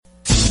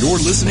You're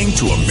listening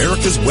to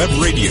America's Web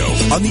Radio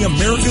on the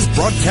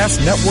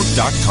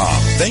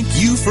AmericasBroadcastNetwork.com. Thank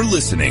you for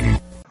listening.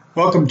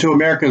 Welcome to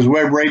America's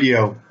Web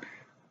Radio. We're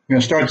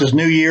going to start this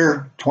new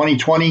year,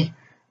 2020,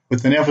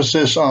 with an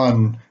emphasis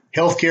on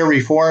healthcare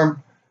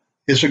reform.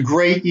 It's a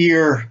great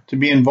year to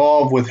be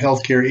involved with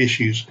healthcare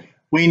issues.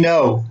 We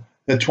know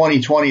that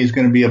 2020 is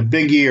going to be a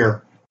big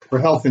year for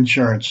health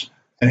insurance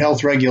and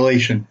health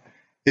regulation.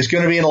 It's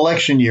going to be an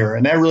election year,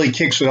 and that really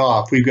kicks it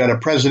off. We've got a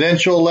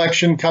presidential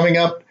election coming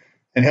up,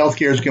 and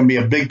healthcare is going to be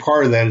a big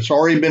part of that. It's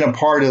already been a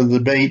part of the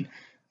debate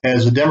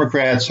as the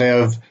Democrats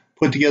have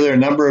put together a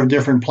number of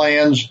different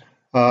plans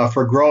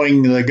for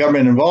growing the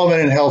government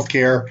involvement in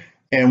healthcare,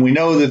 and we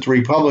know that the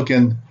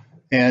Republican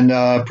and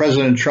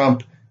President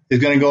Trump is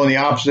going to go in the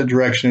opposite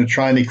direction of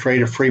trying to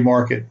create a free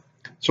market.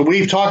 So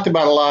we've talked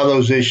about a lot of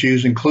those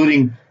issues,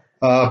 including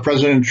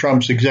President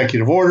Trump's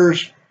executive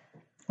orders.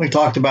 We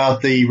talked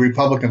about the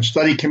Republican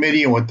Study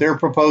Committee and what they're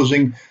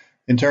proposing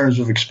in terms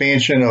of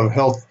expansion of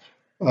health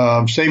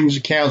savings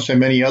accounts and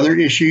many other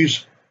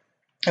issues.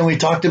 And we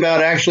talked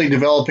about actually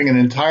developing an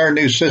entire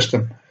new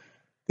system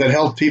that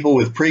helps people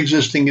with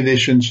pre-existing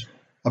conditions,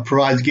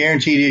 provides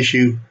guaranteed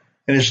issue,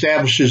 and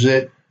establishes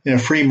it in a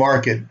free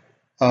market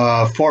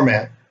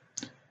format.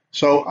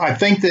 So I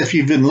think that if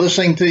you've been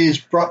listening to these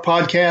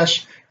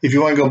podcasts, if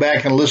you want to go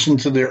back and listen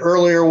to the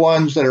earlier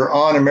ones that are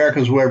on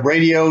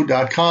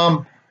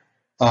americaswebradio.com,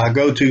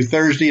 go to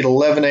Thursday at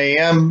 11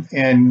 a.m.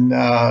 and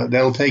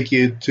that'll take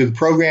you to the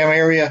program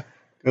area.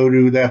 Go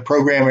to that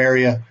program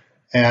area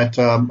at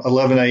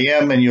 11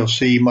 a.m. and you'll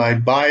see my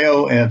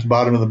bio, and at the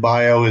bottom of the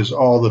bio is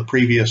all the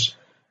previous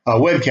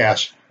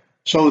webcasts.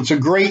 So it's a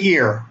great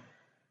year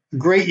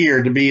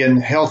to be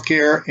in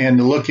healthcare and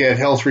to look at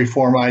health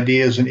reform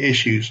ideas and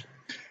issues.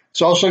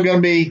 It's also going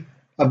to be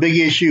a big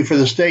issue for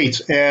the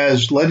states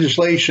as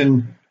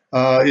legislation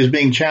is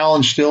being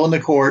challenged still in the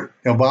court.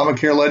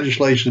 Obamacare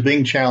legislation is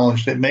being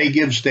challenged. It may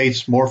give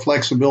states more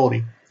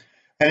flexibility.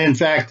 And in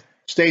fact,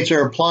 states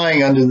are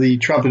applying under the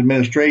Trump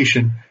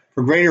administration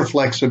for greater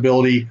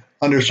flexibility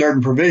under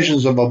certain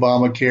provisions of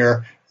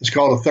Obamacare. It's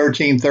called a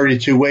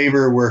 1332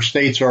 waiver, where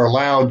states are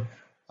allowed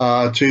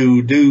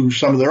to do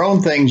some of their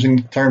own things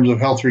in terms of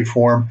health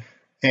reform.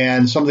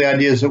 And some of the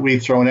ideas that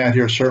we've thrown out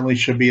here certainly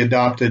should be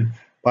adopted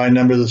by a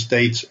number of the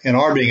states and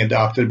are being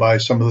adopted by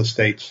some of the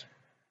states.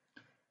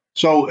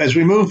 So as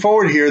we move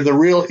forward here, the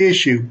real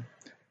issue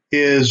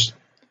is,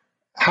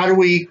 how do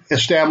we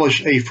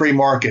establish a free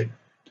market?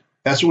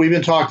 That's what we've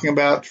been talking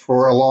about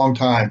for a long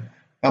time.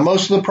 Now,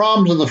 most of the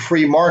problems of the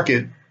free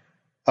market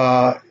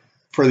for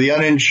the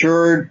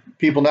uninsured,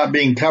 people not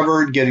being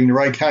covered, getting the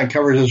right kind of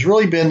coverage, has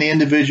really been the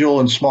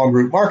individual and small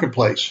group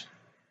marketplace.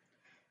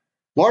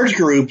 Large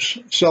groups,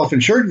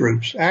 self-insured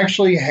groups,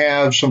 actually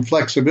have some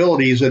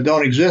flexibilities that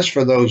don't exist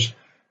for those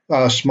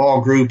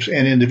small groups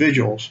and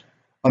individuals.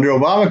 Under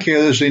Obamacare,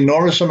 there's an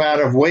enormous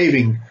amount of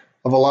waiving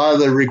of a lot of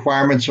the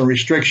requirements and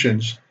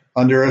restrictions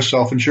under a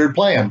self-insured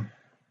plan.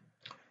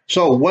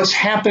 So what's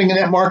happening in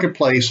that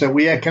marketplace that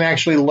we can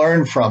actually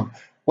learn from?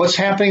 What's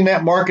happening in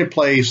that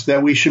marketplace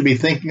that we should be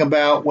thinking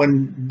about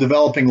when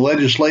developing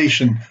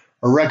legislation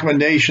or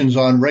recommendations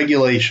on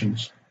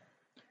regulations?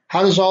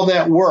 How does all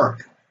that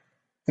work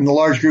in the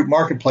large group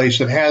marketplace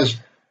that has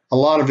a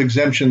lot of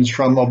exemptions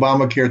from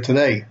Obamacare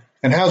today?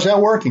 And how's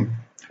that working?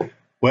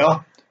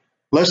 Well,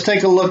 let's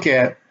take a look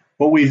at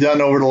what we've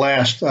done over the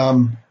last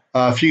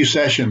few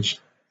sessions.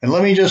 And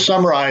let me just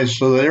summarize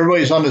so that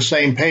everybody's on the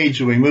same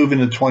page as we move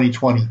into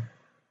 2020.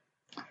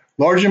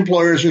 Large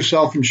employers are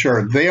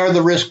self-insured. They are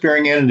the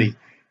risk-bearing entity.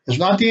 It's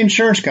not the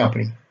insurance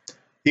company.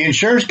 The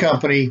insurance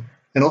company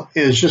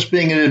is just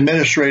being an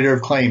administrator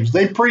of claims.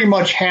 They pretty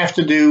much have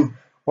to do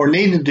or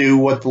need to do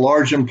what the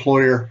large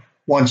employer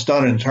wants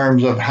done in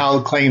terms of how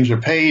the claims are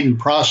paid and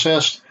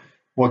processed,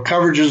 what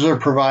coverages are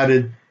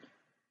provided,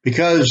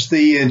 because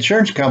the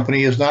insurance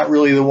company is not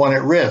really the one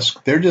at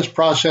risk. They're just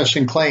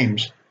processing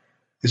claims.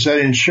 It's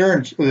that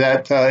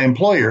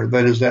employer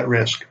that is at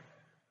risk.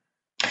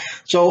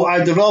 So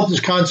I've developed this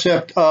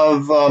concept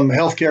of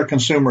healthcare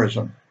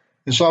consumerism.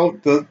 And so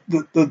the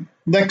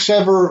next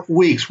several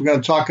weeks, we're going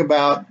to talk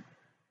about,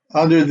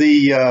 under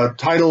the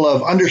title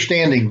of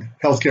Understanding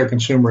Healthcare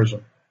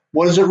Consumerism.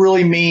 What does it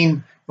really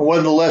mean, and what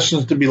are the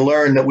lessons to be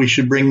learned that we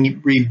should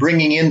be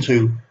bringing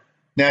into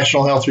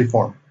national health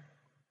reform?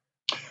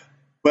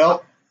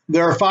 Well,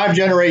 there are 5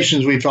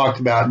 generations we've talked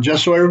about. And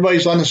just so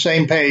everybody's on the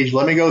same page,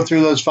 let me go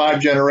through those 5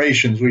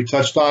 generations. We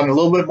touched on in a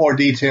little bit more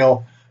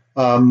detail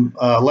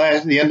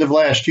the end of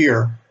last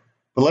year.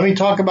 But let me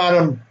talk about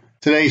them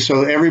today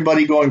so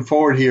everybody going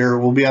forward here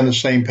will be on the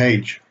same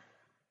page.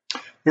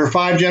 There are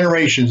 5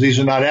 generations. These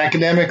are not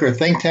academic or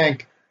think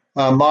tank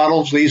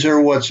models. These are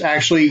what's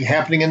actually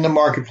happening in the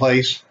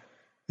marketplace.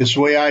 It's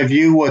the way I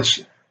view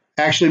what's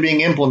actually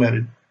being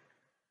implemented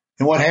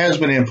and what has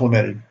been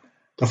implemented.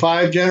 The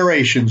 5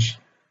 generations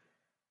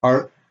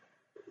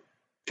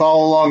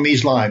follow along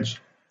these lines.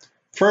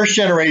 First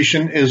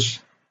generation is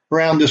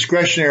around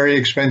discretionary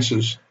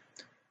expenses.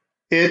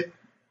 It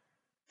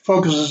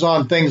focuses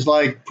on things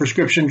like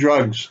prescription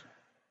drugs,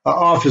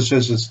 office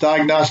visits,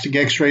 diagnostic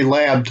X-ray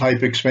lab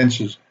type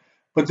expenses.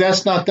 But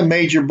that's not the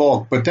major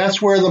bulk. But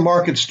that's where the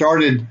market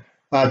started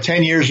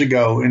 10 years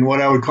ago in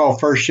what I would call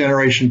first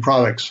generation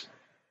products.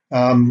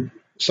 Some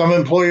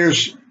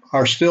employers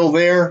are still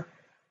there.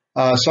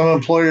 Some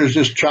employers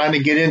just trying to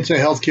get into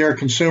healthcare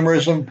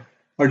consumerism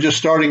are just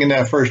starting in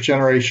that first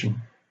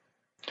generation.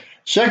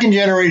 Second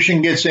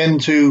generation gets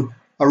into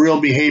a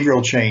real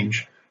behavioral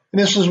change.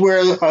 And this is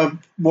where a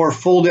more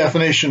full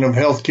definition of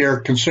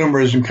healthcare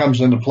consumerism comes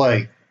into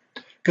play.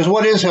 Because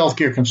what is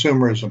healthcare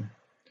consumerism?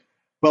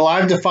 Well,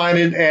 I've defined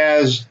it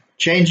as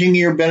changing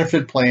your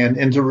benefit plan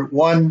into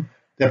one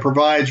that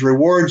provides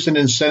rewards and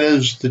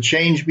incentives to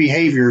change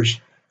behaviors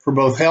for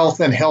both health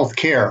and health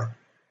care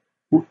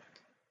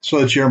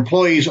so that your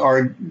employees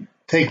are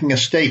taking a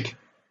stake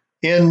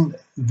in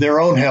their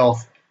own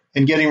health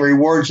and getting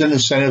rewards and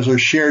incentives or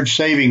shared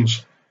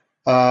savings.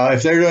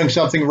 If they're doing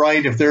something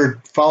right, if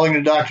they're following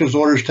the doctor's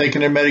orders,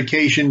 taking their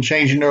medication,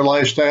 changing their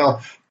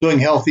lifestyle, doing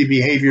healthy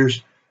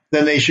behaviors,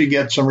 then they should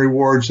get some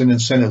rewards and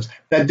incentives.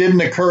 That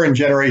didn't occur in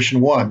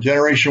Generation 1.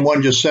 Generation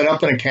 1 just set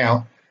up an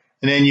account,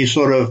 and then you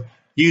sort of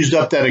used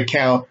up that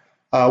account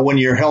when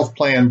your health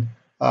plan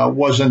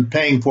wasn't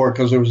paying for it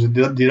because there was a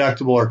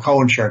deductible or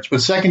co-insurance.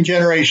 But second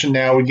generation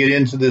now, we get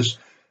into this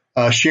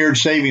shared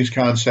savings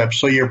concept.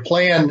 So your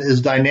plan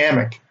is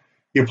dynamic.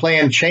 Your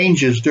plan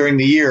changes during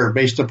the year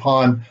based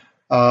upon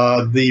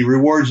the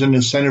rewards and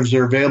incentives that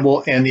are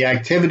available and the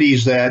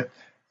activities that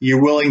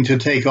you're willing to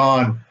take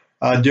on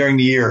during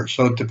the year.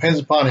 So it depends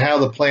upon how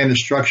the plan is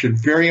structured.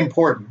 Very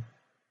important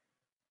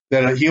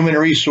that a human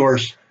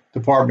resource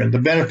department, the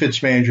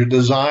benefits manager,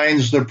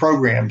 designs their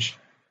programs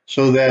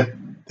so that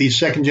these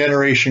second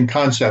generation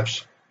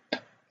concepts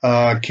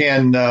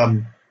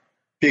can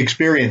be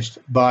experienced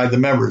by the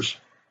members.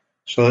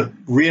 So it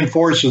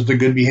reinforces the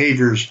good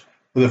behaviors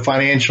with a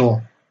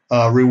financial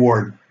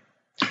reward.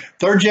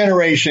 Third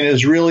generation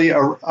is really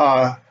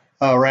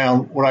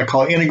around what I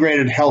call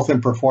integrated health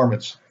and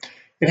performance.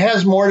 It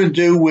has more to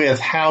do with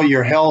how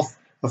your health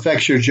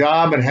affects your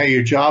job and how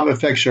your job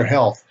affects your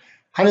health.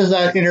 How does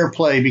that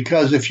interplay?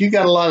 Because if you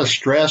got a lot of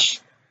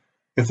stress,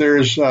 if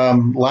there's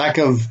lack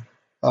of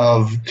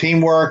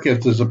teamwork,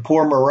 if there's a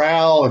poor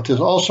morale, if there's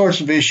all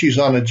sorts of issues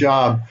on the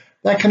job,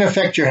 that can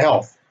affect your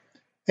health.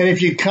 And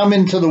if you come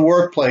into the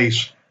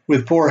workplace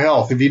with poor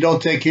health, if you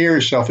don't take care of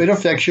yourself, it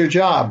affects your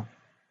job.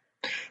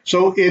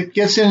 So it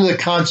gets into the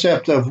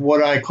concept of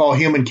what I call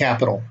human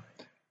capital,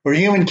 where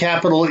human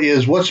capital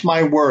is what's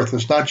my worth.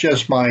 It's not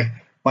just my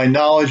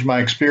knowledge, my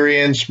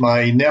experience,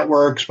 my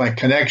networks, my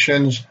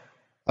connections,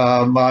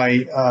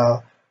 my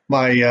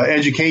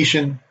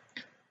education.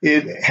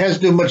 It has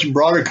to do a much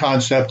broader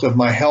concept of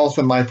my health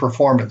and my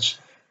performance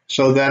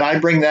so that I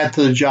bring that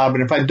to the job.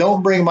 And if I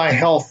don't bring my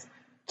health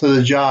to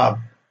the job,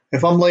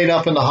 if I'm laid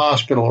up in the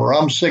hospital or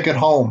I'm sick at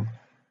home,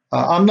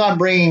 I'm not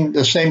bringing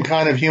the same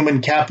kind of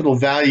human capital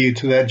value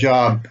to that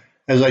job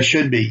as I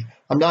should be.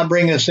 I'm not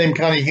bringing the same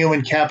kind of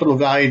human capital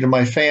value to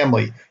my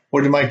family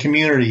or to my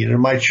community, to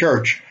my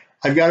church.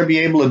 I've got to be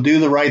able to do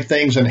the right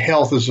things, and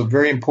health is a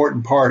very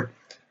important part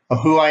of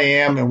who I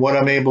am and what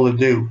I'm able to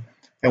do.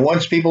 And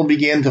once people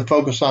begin to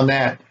focus on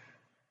that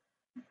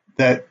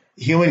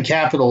human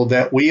capital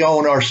that we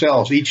own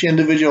ourselves, each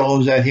individual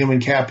owns that human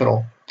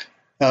capital,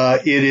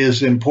 it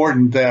is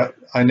important that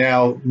I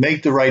now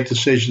make the right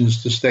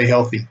decisions to stay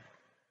healthy.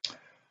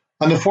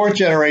 On the fourth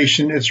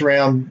generation, it's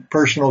around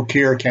personal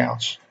care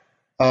accounts.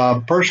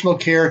 Personal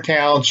care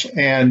accounts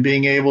and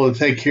being able to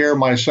take care of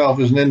myself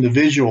as an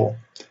individual,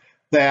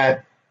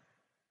 that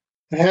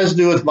it has to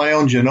do with my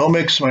own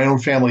genomics, my own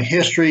family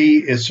history.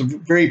 It's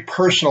very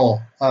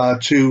personal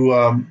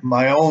to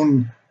my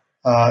own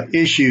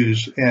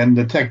issues and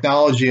the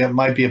technology that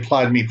might be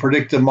applied to me,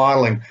 predictive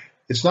modeling.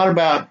 It's not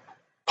about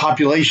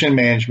population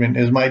management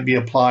as might be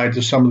applied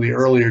to some of the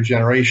earlier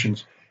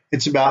generations.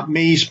 It's about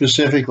me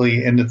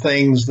specifically and the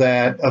things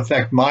that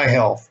affect my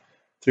health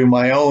through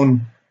my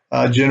own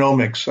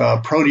genomics,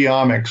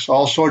 proteomics,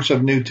 all sorts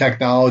of new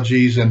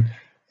technologies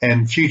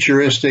and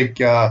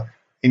futuristic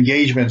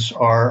engagements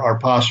are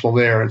possible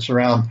there. It's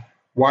around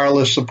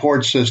wireless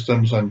support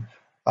systems and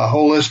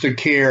holistic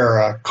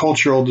care,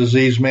 cultural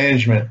disease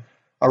management,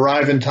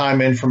 arrive in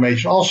time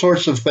information, all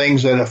sorts of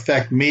things that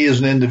affect me as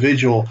an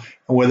individual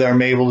and whether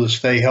I'm able to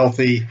stay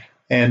healthy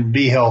and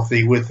be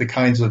healthy with the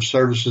kinds of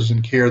services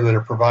and care that are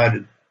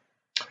provided.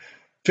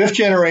 Fifth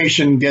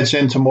generation gets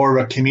into more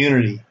of a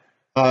community.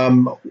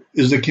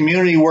 Is the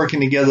community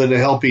working together to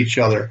help each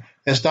other?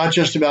 It's not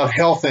just about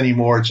health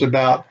anymore. It's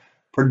about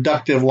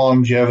productive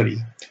longevity.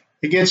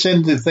 It gets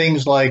into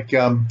things like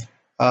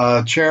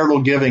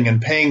charitable giving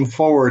and paying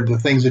forward the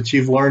things that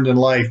you've learned in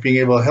life, being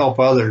able to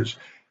help others.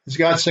 It's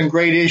got some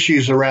great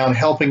issues around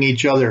helping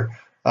each other,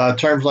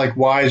 terms like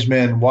wise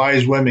men,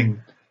 wise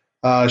women,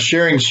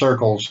 sharing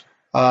circles,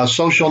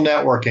 social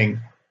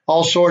networking,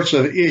 all sorts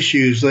of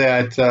issues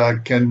that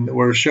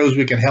where it shows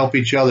we can help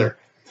each other.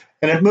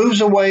 And it moves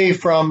away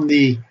from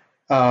the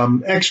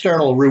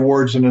external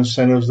rewards and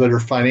incentives that are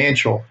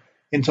financial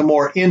into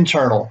more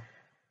internal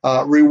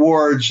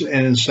rewards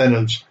and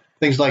incentives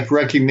things like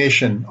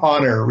recognition,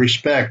 honor,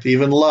 respect,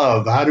 even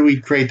love. How do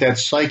we create that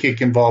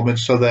psychic involvement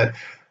so that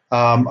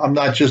I'm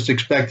not just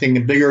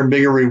expecting bigger and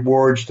bigger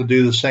rewards to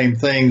do the same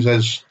things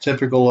as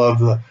typical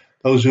of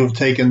those who have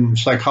taken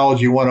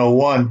Psychology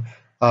 101,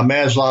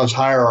 Maslow's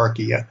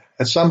hierarchy.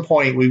 At some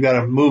point, we've got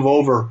to move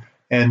over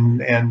and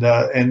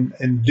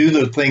do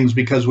the things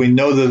because we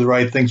know they're the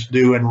right things to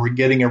do, and we're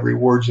getting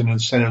rewards and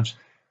incentives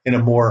in a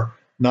more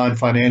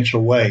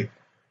non-financial way.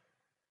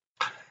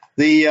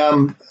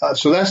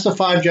 So that's the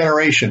 5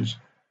 generations.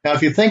 Now,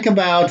 if you think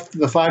about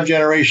the 5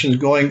 generations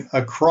going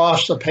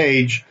across the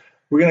page,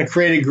 we're going to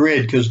create a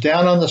grid because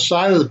down on the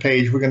side of the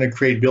page, we're going to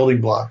create building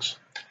blocks.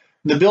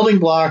 The building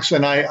blocks,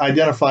 and I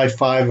identified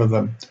 5 of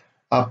them.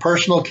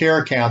 Personal care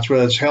accounts,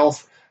 whether it's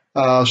health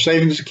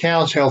savings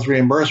accounts, health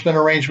reimbursement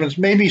arrangements,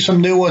 maybe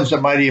some new ones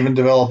that might even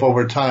develop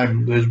over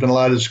time. There's been a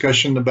lot of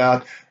discussion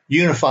about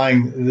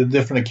unifying the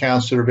different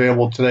accounts that are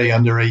available today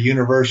under a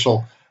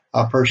universal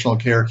personal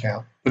care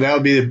account. But that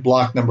would be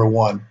block number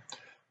 1.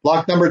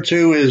 Block number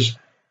 2 is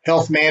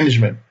health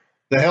management.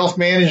 The health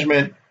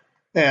management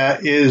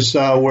is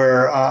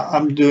where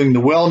I'm doing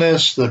the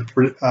wellness,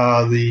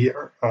 the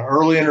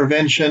early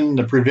intervention,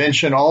 the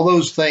prevention. All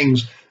those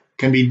things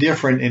can be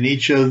different in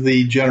each of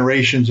the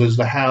generations as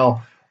to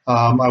how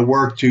I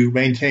work to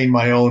maintain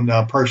my own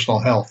personal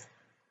health.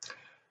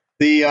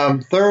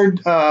 The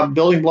third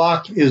building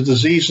block is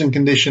disease and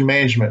condition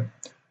management.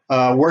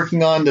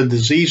 Working on the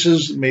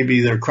diseases,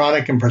 maybe they're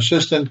chronic and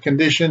persistent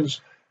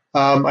conditions.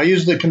 I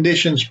use the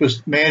condition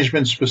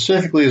management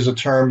specifically as a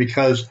term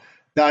because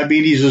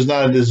diabetes is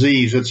not a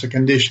disease. It's a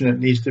condition that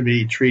needs to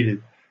be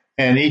treated.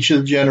 And each of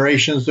the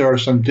generations, there are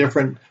some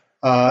different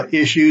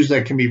issues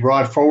that can be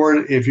brought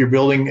forward. If you're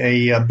building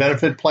a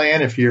benefit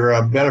plan, if you're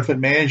a benefit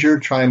manager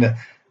trying to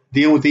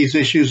deal with these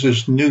issues,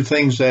 there's new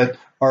things that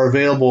are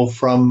available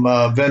from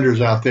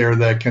vendors out there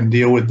that can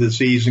deal with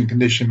disease and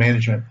condition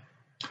management.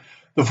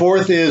 The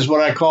fourth is what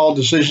I call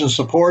decision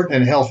support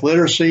and health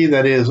literacy.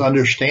 That is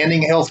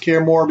understanding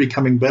healthcare more,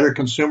 becoming better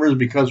consumers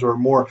because we're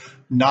more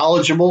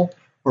knowledgeable.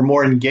 We're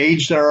more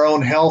engaged in our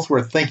own health.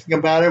 We're thinking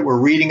about it. We're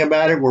reading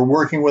about it. We're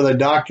working with a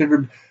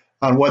doctor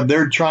on what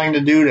they're trying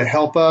to do to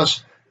help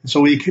us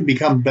so we can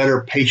become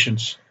better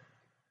patients.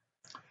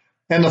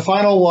 And the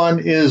final one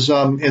is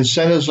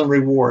incentives and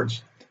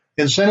rewards.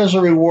 Incentives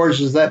and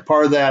rewards is that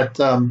part of that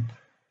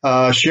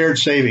shared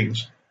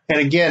savings. And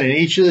again, in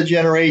each of the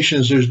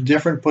generations, there's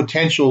different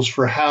potentials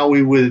for how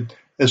we would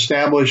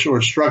establish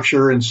or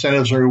structure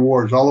incentives and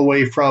rewards, all the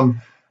way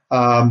from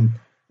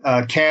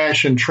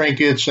cash and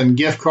trinkets and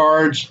gift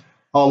cards,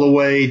 all the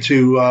way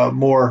to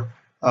more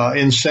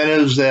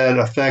incentives that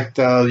affect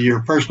your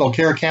personal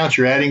care accounts.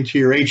 You're adding to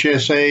your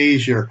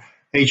HSAs, your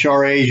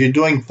HRAs. You're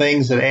doing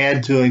things that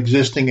add to an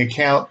existing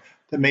account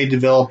that may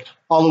develop,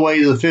 all the way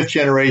to the 5th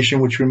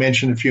generation, which we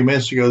mentioned a few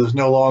minutes ago. There's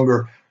no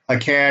longer a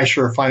cash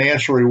or a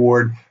financial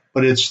reward,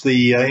 but it's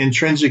the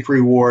intrinsic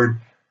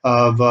reward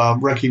of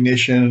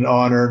recognition and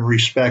honor and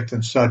respect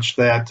and such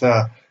that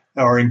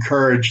are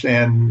encouraged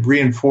and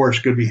reinforce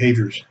good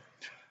behaviors.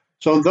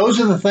 So those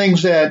are the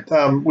things that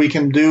we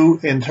can do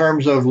in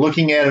terms of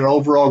looking at an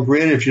overall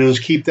grid. If you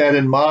just keep that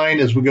in mind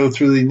as we go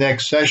through the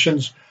next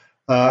sessions,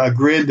 a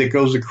grid that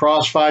goes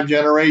across 5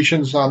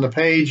 generations on the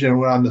page,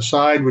 and on the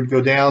side would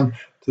go down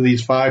to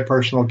these 5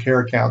 personal care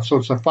accounts. So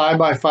it's a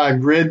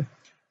 5x5 grid,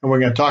 and we're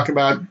going to talk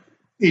about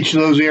each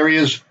of those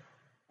areas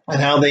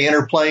and how they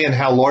interplay and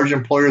how large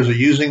employers are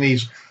using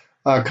these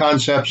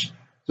concepts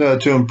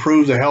to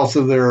improve the health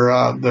of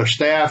their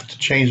staff, to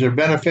change their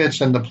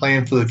benefits, and to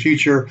plan for the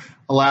future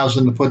allows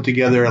them to put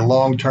together a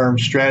long-term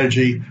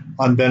strategy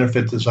on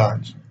benefit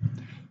designs.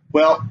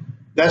 Well,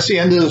 that's the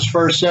end of this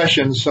first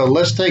session, so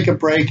let's take a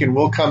break and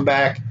we'll come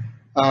back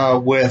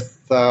with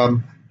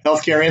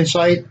Healthcare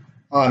Insight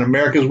on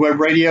America's Web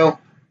Radio.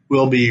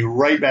 We'll be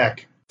right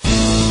back.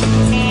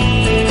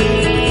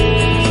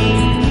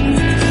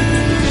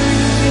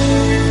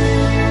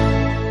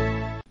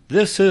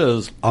 This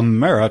is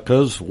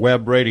America's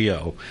Web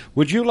Radio.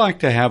 Would you like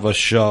to have a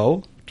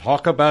show,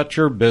 talk about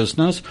your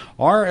business,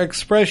 or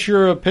express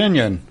your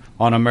opinion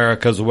on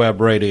America's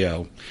Web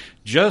Radio?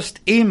 Just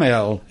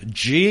email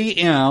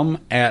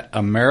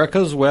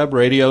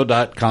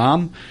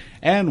gm@americaswebradio.com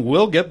and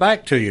we'll get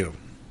back to you.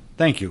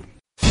 Thank you.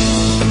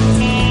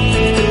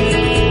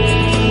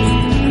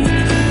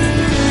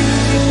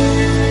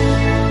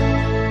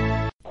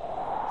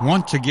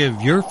 Want to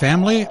give your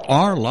family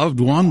or loved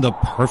one the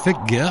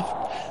perfect gift?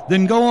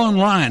 Then go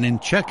online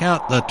and check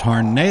out the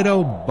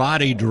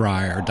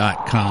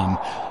TornadoBodyDryer.com.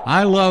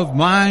 I love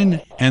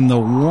mine and the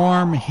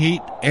warm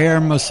heat air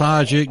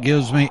massage it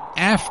gives me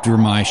after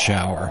my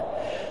shower.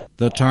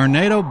 The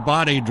Tornado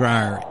Body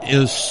Dryer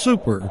is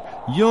super.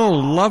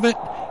 You'll love it,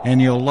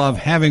 and you'll love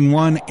having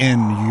one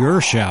in your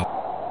shower.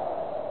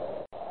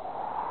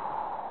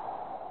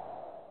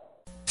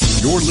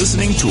 You're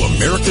listening to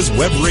America's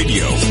Web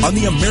Radio on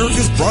the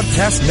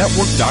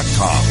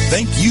AmericasBroadcastNetwork.com.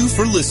 Thank you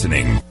for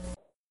listening.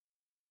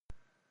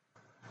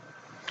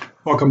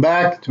 Welcome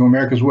back to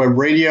America's Web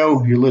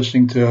Radio. You're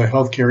listening to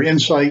Healthcare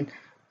Insight,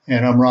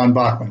 and I'm Ron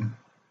Bachman.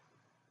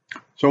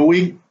 So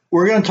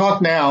we're going to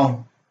talk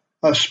now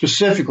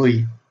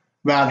specifically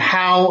about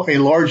how a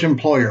large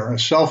employer, a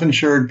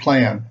self-insured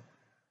plan,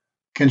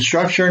 can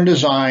structure and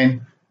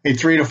design a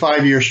 3 to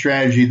 5 year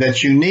strategy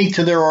that's unique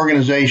to their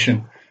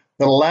organization,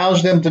 that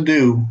allows them to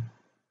do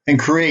and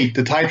create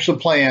the types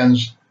of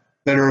plans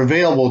that are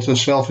available to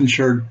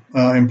self-insured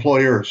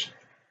employers.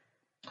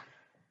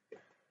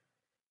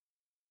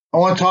 I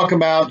want to talk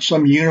about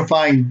some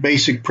unifying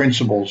basic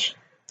principles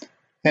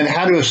and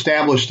how to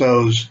establish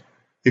those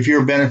if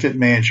you're a benefit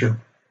manager.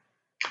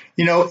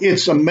 You know,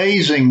 it's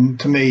amazing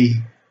to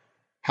me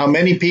how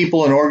many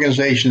people and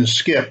organizations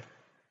skip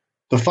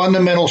the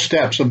fundamental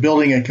steps of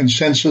building a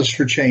consensus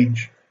for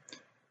change.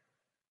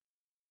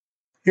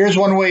 Here's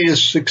one way to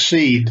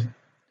succeed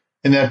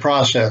in that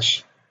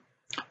process.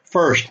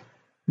 First,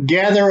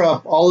 gather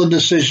up all the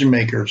decision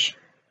makers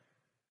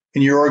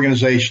in your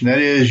organization. That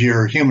is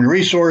your human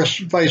resource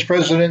vice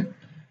president,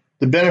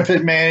 the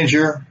benefit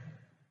manager,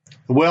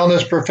 the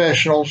wellness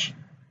professionals,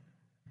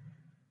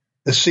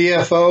 the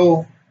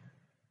CFO,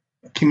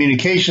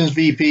 communications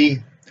VP,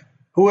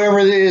 whoever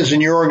it is in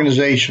your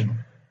organization.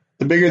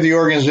 The bigger the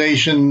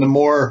organization, the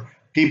more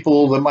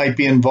people that might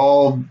be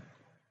involved.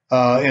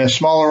 In a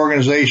smaller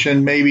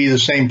organization, maybe the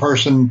same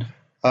person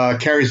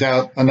carries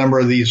out a number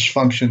of these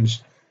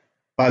functions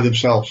by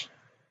themselves.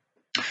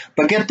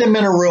 But get them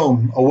in a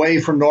room away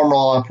from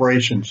normal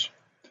operations.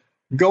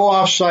 Go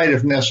off-site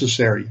if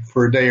necessary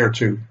for a day or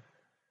two.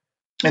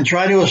 And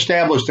try to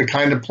establish the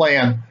kind of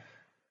plan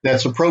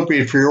that's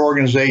appropriate for your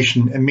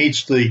organization and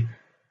meets the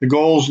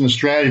goals and the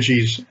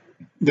strategies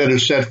that are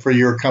set for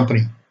your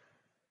company.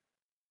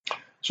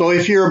 So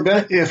if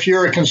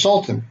you're a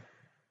consultant,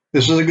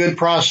 this is a good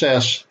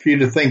process for you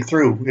to think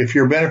through. If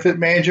you're a benefit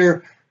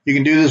manager, you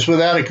can do this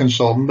without a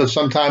consultant, but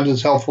sometimes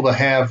it's helpful to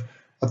have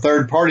a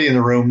third party in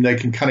the room that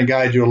can kind of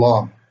guide you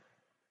along.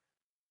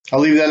 I'll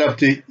leave that up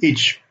to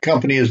each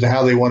company as to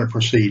how they want to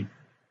proceed.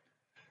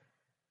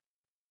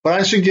 But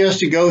I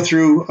suggest you go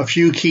through a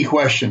few key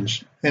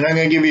questions, and I'm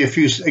going to give you a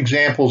few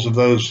examples of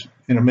those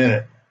in a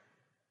minute.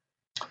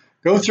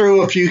 Go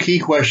through a few key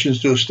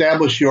questions to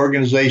establish the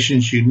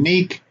organization's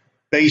unique,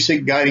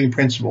 basic guiding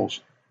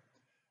principles.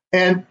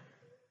 And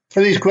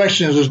for these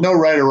questions, there's no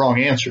right or wrong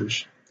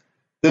answers.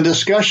 The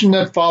discussion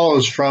that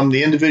follows from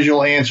the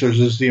individual answers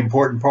is the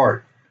important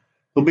part.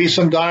 There'll be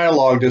some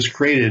dialogue that's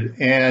created,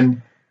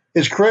 and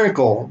it's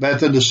critical that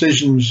the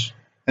decisions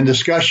and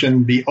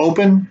discussion be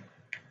open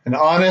and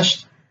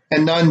honest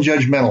and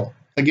non-judgmental.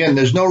 Again,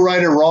 there's no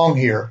right or wrong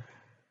here.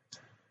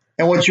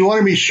 And what you want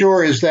to be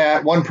sure is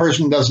that one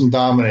person doesn't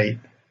dominate.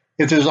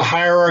 If there's a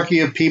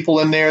hierarchy of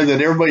people in there,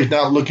 that everybody's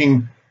not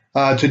looking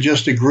to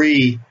just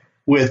agree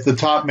with the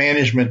top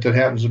management that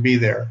happens to be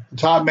there. The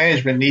top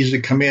management needs to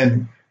come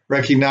in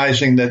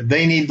recognizing that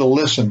they need to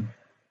listen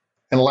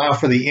and allow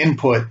for the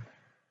input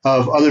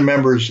of other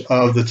members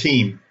of the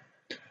team.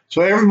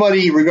 So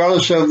everybody,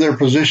 regardless of their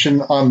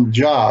position on the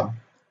job,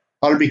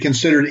 ought to be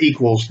considered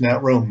equals in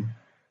that room.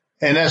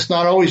 And that's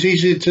not always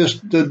easy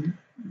to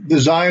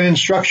design and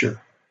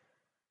structure.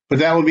 But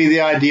that would be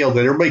the ideal,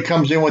 that everybody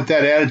comes in with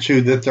that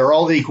attitude that they're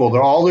all equal,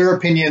 that all their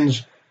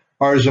opinions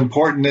are as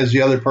important as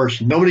the other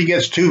person. Nobody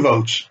gets 2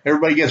 votes.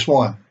 Everybody gets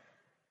 1.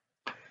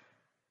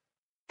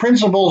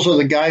 Principles are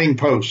the guiding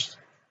post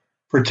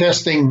for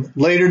testing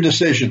later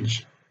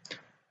decisions.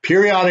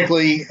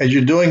 Periodically, as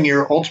you're doing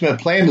your ultimate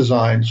plan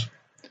designs,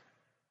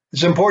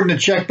 it's important to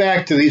check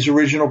back to these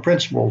original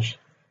principles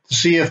to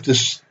see if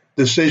the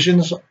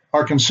decisions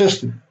are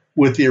consistent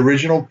with the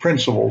original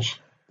principles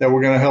that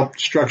we're going to help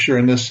structure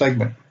in this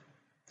segment.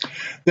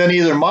 Then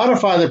either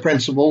modify the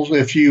principles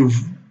if you've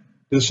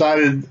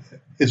decided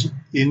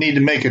you need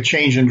to make a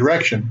change in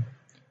direction.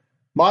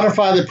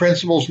 Modify the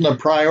principles and the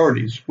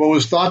priorities. What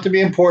was thought to be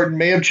important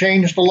may have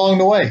changed along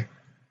the way.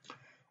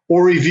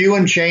 Or review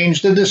and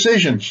change the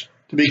decisions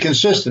to be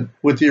consistent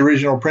with the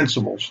original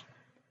principles.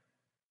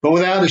 But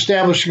without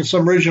establishing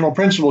some original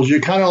principles,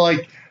 you're kind of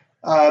like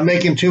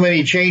making too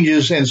many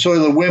changes, and sort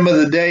of the whim of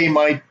the day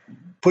might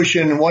push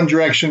in one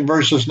direction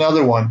versus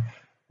another one.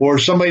 Or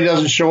somebody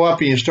doesn't show up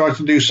and you start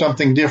to do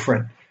something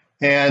different.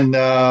 And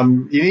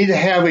you need to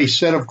have a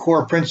set of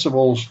core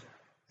principles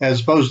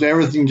as opposed to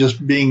everything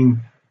just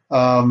being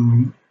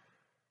up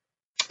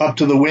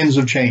to the winds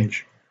of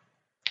change.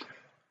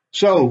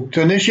 So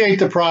to initiate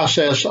the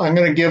process, I'm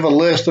going to give a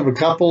list of a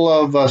couple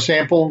of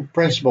sample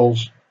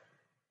principles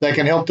that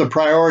can help to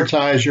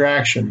prioritize your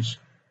actions.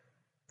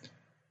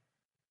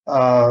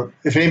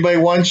 If anybody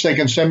wants, they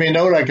can send me a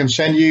note. I can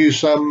send you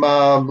some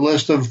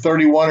list of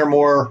 31 or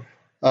more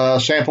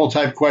sample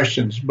type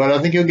questions, but I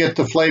think you'll get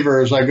the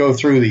flavor as I go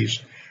through these.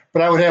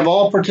 But I would have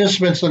all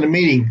participants in the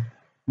meeting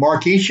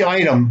mark each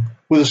item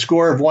with a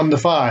score of 1 to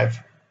 5.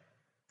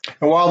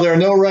 And while there are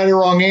no right or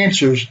wrong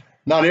answers,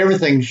 not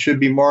everything should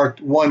be marked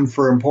 1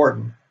 for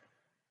important.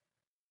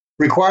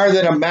 Require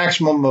that a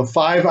maximum of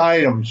 5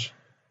 items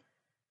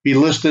be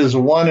listed as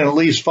a 1 and at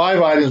least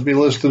 5 items be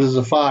listed as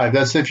a 5.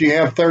 That's if you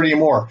have 30 or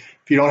more.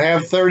 If you don't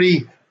have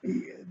 30,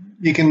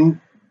 you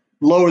can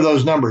lower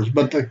those numbers.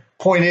 But the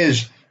point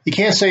is, you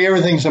can't say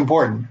everything's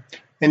important.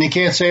 and you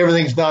can't say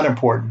everything's not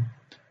important.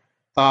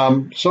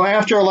 So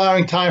after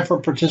allowing time for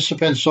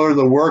participants sort of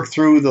to work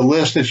through the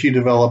list that you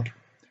developed,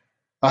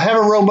 have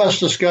a robust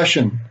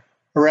discussion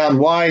around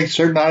why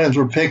certain items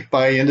were picked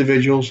by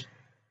individuals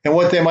and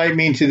what they might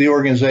mean to the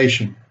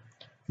organization.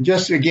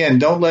 Just, again,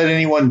 don't let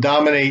anyone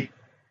dominate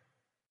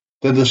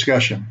the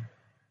discussion.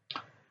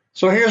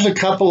 So here's a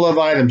couple of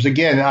items.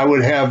 Again, I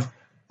would have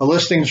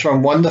listings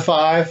from 1 to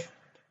 5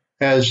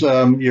 as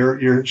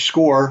your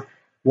score.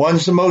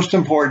 1's the most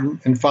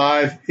important, and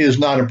 5 is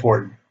not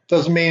important.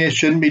 Doesn't mean it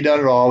shouldn't be done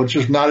at all. It's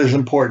just not as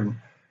important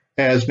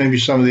as maybe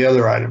some of the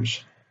other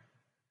items.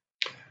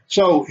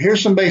 So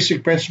here's some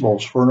basic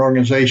principles for an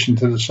organization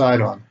to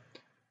decide on.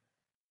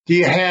 Do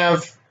you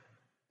have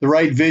the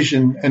right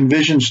vision and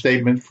vision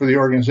statement for the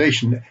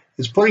organization?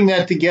 Is putting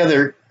that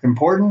together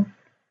important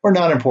or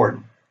not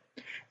important?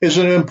 Is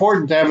it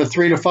important to have a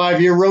 3 to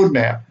 5 year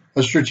roadmap,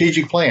 a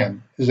strategic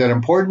plan? Is that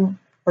important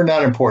or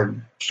not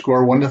important?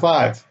 Score 1 to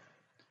 5.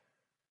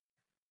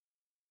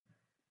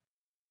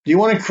 Do you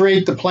want to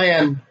create the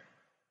plan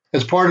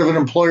as part of an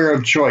employer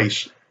of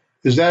choice?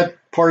 Is that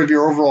part of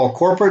your overall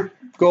corporate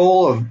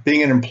goal of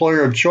being an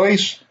employer of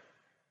choice?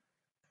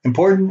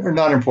 Important or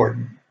not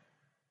important?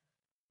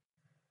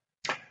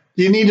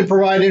 Do you need to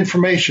provide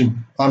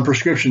information on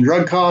prescription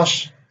drug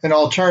costs and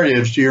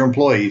alternatives to your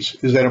employees?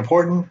 Is that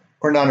important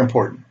or not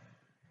important?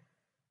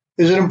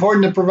 Is it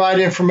important to provide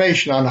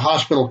information on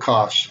hospital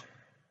costs?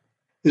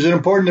 Is it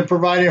important to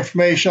provide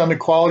information on the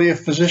quality of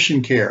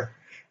physician care?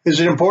 Is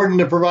it important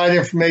to provide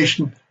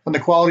information on the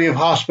quality of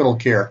hospital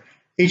care?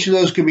 Each of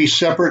those could be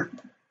separate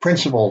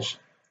principles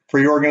for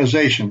your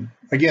organization.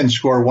 Again,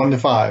 score 1 to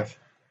 5.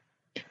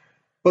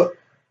 But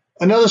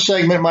another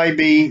segment might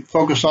be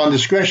focused on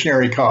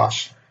discretionary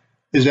costs.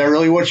 Is that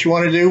really what you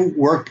want to do?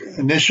 Work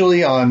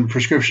initially on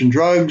prescription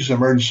drugs,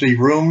 emergency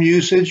room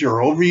usage,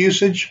 or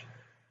overusage?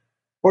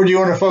 Or do you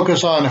want to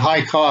focus on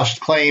high-cost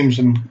claims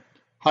and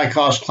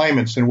high-cost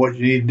claimants and what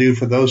you need to do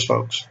for those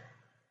folks?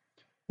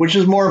 Which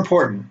is more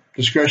important,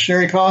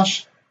 discretionary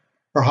costs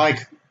or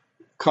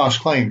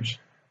high-cost claims?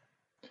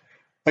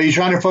 Are you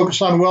trying to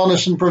focus on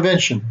wellness and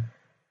prevention?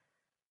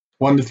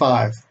 1 to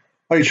 5.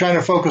 Are you trying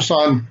to focus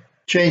on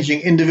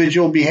changing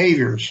individual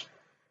behaviors?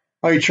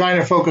 Are you trying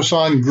to focus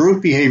on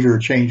group behavior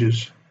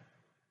changes?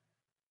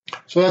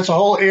 So that's a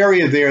whole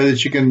area there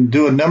that you can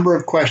do a number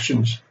of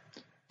questions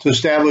to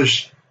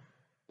establish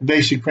the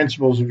basic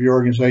principles of your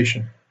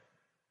organization.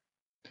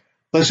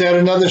 Let's add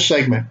another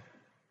segment.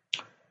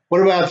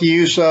 What about the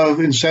use of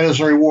incentives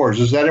and rewards?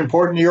 Is that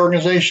important to your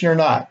organization or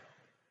not?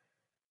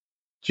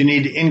 Do you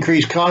need to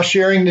increase cost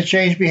sharing to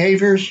change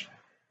behaviors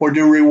or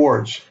do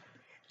rewards?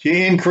 Do you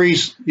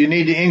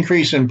need to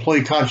increase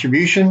employee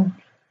contribution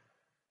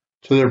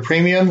to their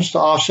premiums to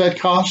offset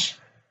costs?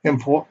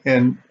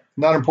 And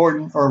not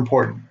important or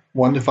important?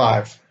 1 to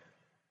 5.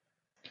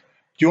 Do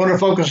you want to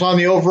focus on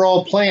the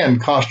overall plan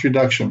cost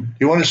reduction? Do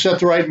you want to set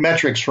the right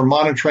metrics for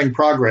monitoring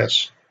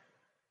progress?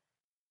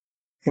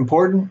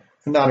 Important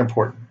or not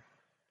important?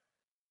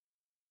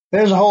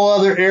 There's a whole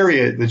other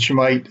area that you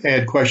might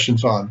add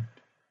questions on.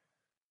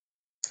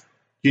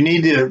 You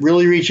need to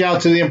really reach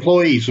out to the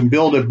employees and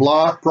build a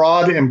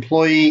broad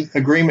employee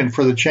agreement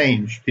for the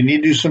change. You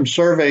need to do some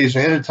surveys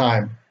ahead of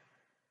time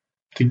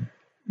to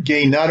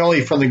gain not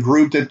only from the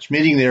group that's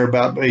meeting there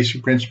about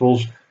basic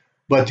principles,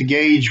 but to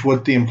gauge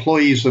what the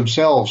employees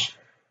themselves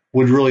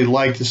would really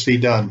like to see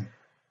done.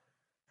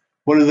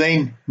 What do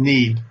they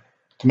need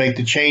to make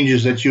the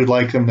changes that you would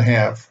like them to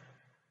have?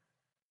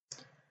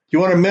 You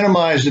want to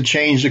minimize the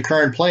change to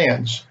current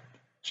plans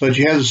so that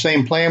you have the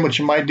same plan, but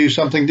you might do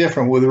something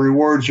different with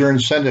rewards or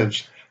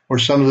incentives or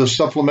some of the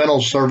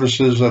supplemental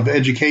services of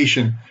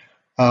education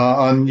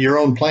on your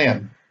own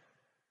plan.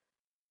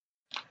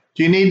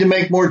 Do you need to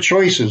make more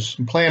choices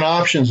and plan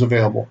options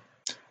available?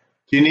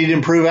 Do you need to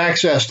improve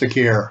access to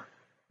care,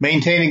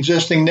 maintain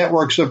existing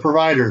networks of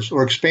providers,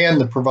 or expand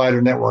the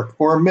provider network,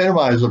 or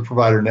minimize the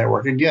provider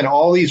network? Again,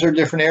 all these are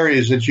different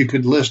areas that you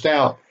could list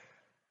out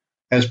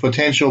as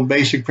potential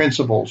basic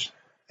principles,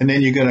 and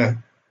then you're going to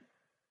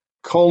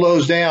cull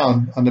those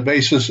down on the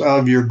basis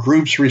of your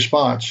group's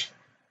response.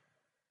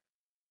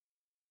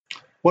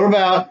 What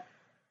about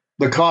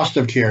the cost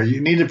of care?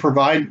 You need to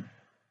provide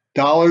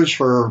dollars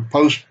for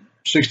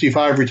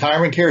post-65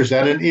 retirement care. Is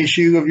that an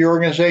issue of your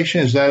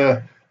organization? Is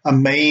that a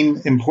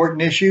main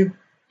important issue?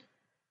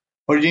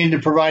 Or do you need to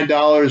provide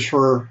dollars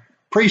for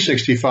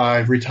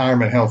pre-65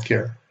 retirement health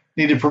care?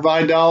 You need to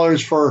provide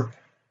dollars for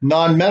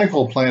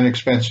non-medical plan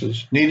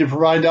expenses? Need to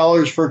provide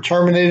dollars for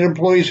terminated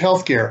employees'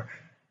 health care?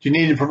 Do you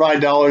need to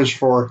provide dollars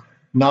for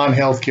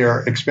non-health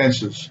care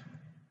expenses?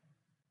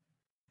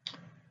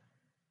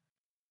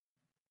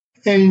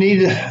 And you need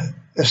to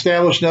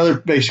establish another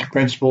basic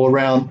principle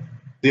around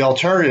the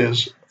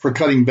alternatives for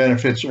cutting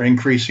benefits or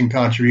increasing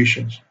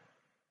contributions.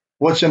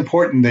 What's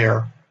important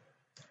there?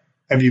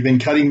 Have you been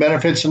cutting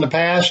benefits in the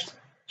past?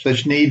 So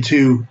you need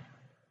to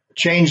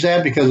change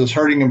that because it's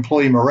hurting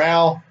employee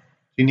morale.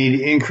 You need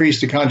to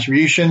increase the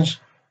contributions,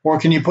 or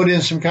can you put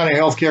in some kind of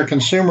healthcare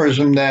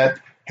consumerism that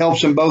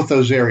helps in both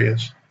those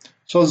areas?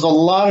 So there's a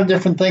lot of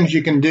different things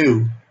you can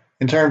do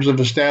in terms of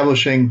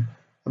establishing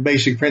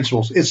basic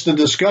principles. It's the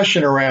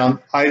discussion around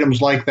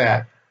items like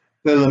that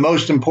that are the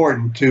most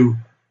important to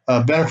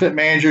a benefit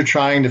manager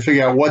trying to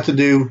figure out what to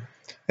do.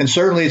 And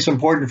certainly it's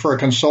important for a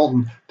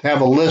consultant to have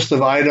a list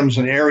of items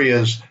and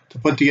areas to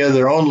put together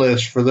their own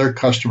list for their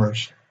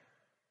customers.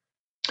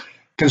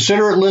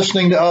 Considerate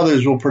listening to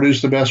others will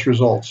produce the best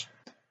results.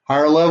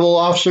 Higher level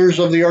officers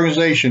of the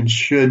organization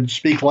should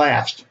speak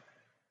last.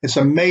 It's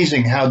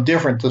amazing how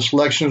different the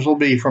selections will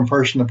be from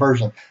person to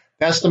person.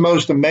 That's the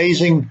most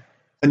amazing,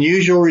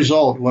 unusual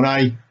result when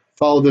I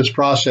followed this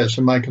process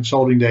in my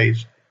consulting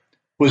days,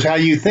 was how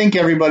you think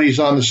everybody's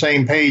on the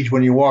same page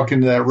when you walk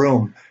into that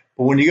room.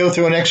 But when you go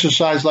through an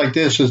exercise like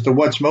this as to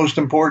what's most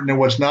important and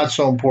what's not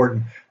so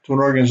important to an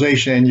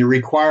organization, and you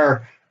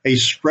require a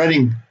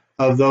spreading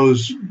of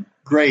those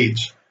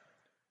grades,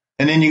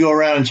 and then you go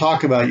around and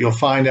talk about it, you'll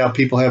find out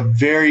people have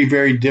very,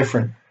 very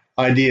different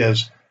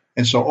ideas.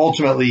 And so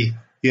ultimately,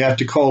 you have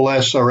to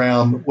coalesce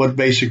around what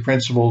basic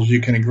principles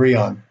you can agree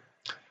on.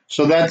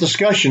 So that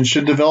discussion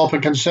should develop a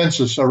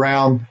consensus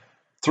around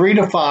 3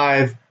 to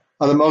 5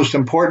 of the most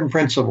important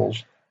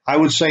principles. I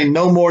would say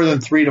no more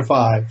than 3 to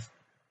 5.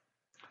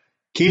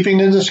 Keeping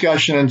the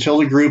discussion until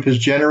the group has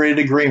generated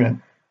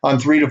agreement on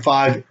 3 to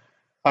 5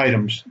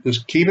 items.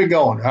 Just keep it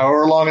going,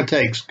 however long it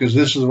takes, because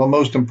this is the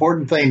most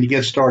important thing to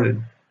get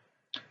started.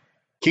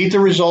 Keep the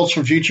results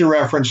for future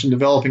reference in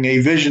developing a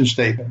vision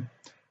statement.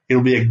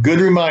 It'll be a good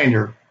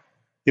reminder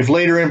if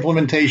later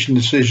implementation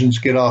decisions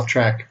get off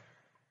track.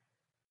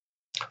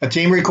 A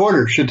team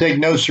recorder should take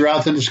notes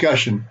throughout the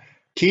discussion.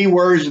 Key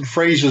words and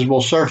phrases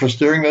will surface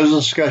during those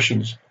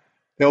discussions.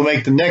 They'll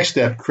make the next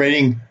step,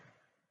 creating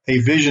a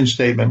vision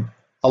statement,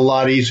 a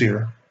lot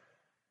easier.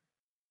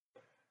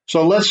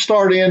 So let's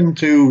start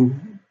into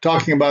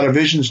talking about a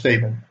vision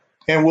statement,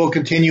 and we'll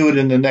continue it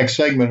in the next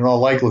segment in all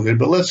likelihood,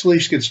 but let's at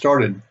least get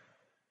started.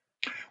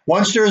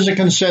 Once there is a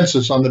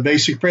consensus on the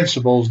basic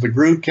principles, the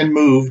group can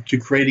move to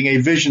creating a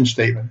vision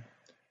statement.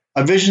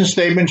 A vision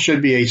statement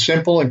should be a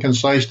simple and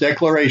concise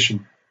declaration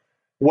of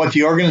what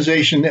the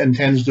organization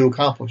intends to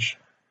accomplish.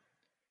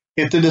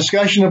 If the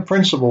discussion of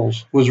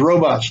principles was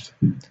robust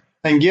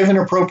and given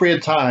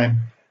appropriate time,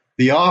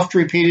 the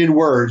oft-repeated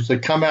words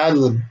that come out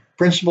of the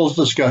principles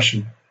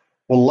discussion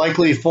will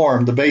likely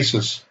form the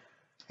basis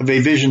of a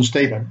vision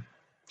statement.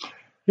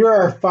 Here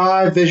are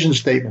 5 vision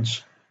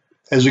statements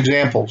as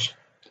examples,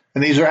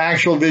 and these are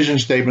actual vision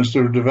statements that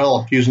are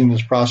developed using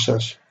this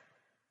process.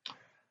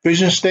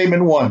 Vision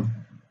statement 1.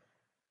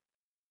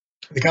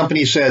 The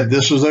company said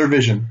this was their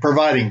vision: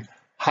 providing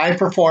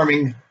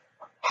high-performing,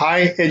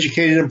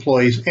 high-educated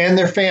employees and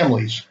their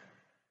families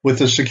with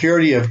the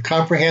security of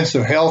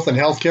comprehensive health and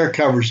healthcare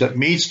coverage that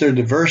meets their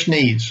diverse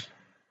needs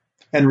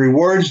and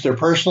rewards their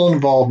personal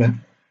involvement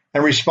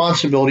and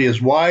responsibility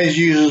as wise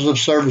users of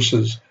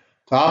services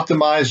to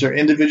optimize their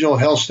individual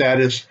health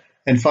status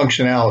and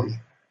functionality.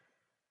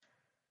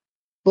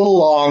 A little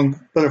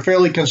long, but a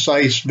fairly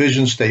concise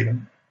vision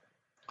statement.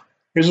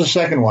 Here's a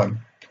second one.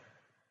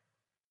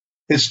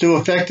 It's to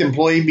affect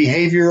employee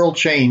behavioral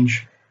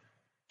change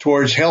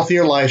towards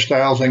healthier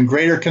lifestyles and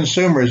greater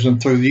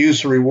consumerism through the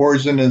use of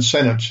rewards and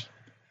incentives.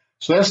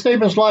 So that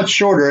statement's a lot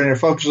shorter, and it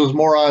focuses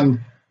more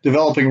on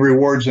developing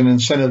rewards and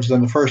incentives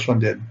than the first one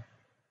did.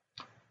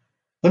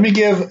 Let me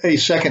give a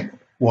second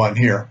one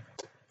here.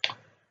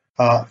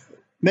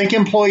 Make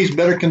employees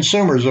better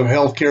consumers of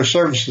healthcare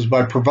services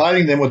by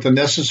providing them with the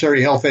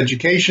necessary health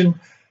education,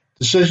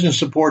 decision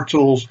support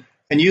tools,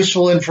 and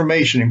useful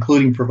information,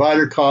 including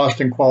provider cost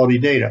and quality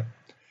data.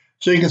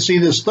 So you can see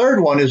this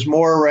third one is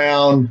more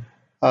around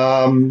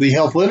the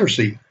health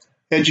literacy,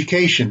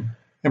 education,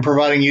 and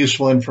providing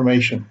useful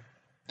information.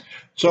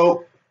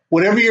 So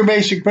whatever your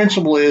basic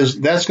principle is,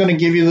 that's going to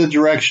give you the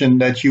direction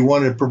that you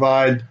want to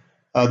provide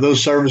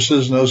those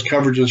services and those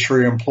coverages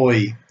for your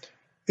employee.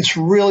 It's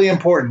really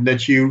important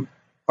that you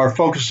are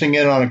focusing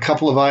in on a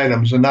couple of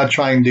items and not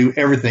trying to do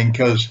everything,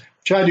 because if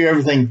you try to do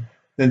everything,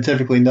 then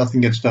typically nothing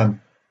gets done.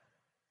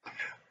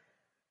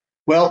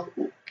 Well,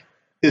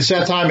 it's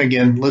that time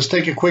again. Let's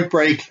take a quick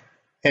break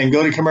and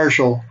go to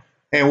commercial,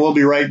 and we'll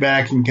be right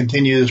back and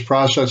continue this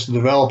process of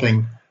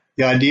developing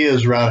the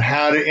ideas around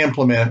how to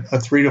implement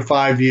a 3 to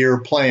 5 year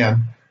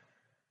plan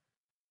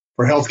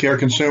for healthcare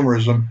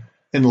consumerism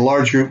in the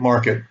large group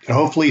market that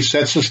hopefully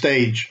sets the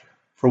stage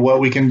for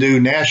what we can do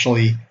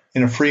nationally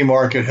in a free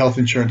market health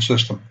insurance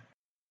system.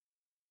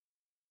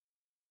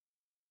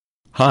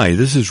 Hi,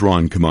 this is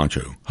Ron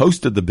Camacho,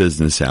 host of the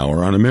Business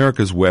Hour on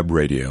America's Web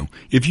Radio.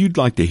 If you'd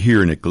like to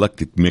hear an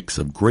eclectic mix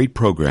of great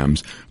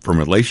programs, from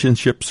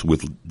relationships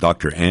with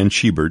Dr. Ann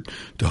Schubert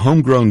to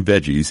homegrown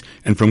veggies,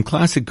 and from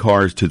classic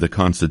cars to the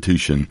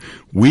Constitution,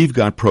 we've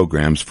got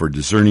programs for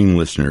discerning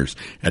listeners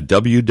at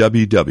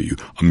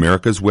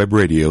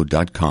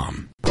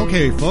www.americaswebradio.com.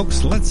 Okay,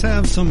 folks, let's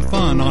have some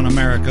fun on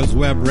America's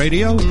Web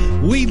Radio.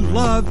 We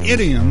love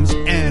idioms,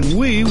 and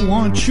we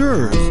want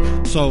yours.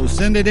 So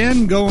send it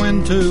in, go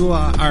into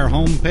our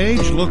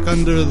homepage, look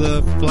under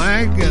the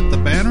flag at the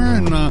banner,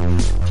 and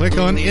click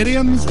on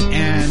idioms,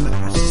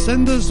 and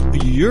send us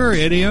your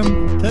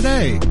idiom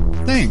today.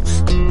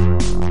 Thanks.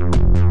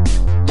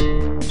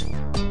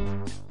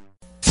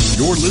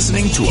 You're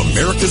listening to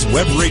America's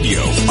Web Radio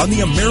on the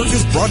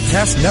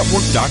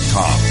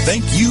AmericasBroadcastNetwork.com.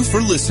 Thank you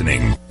for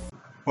listening.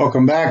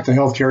 Welcome back to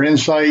Healthcare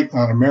Insight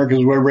on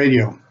America's Web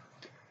Radio.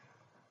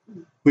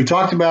 We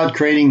talked about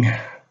creating a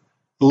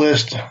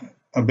list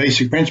of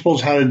basic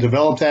principles, how to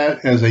develop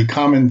that as a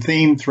common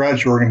theme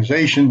throughout your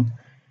organization.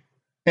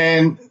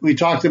 And we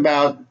talked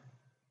about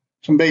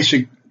some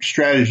basic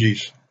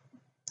strategies,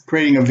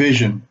 creating a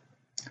vision.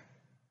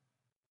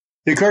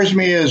 It occurs to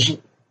me as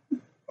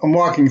I'm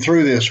walking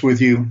through this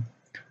with you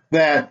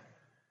that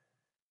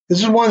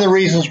this is one of the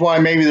reasons why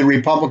maybe the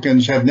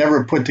Republicans have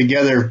never put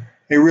together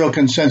a real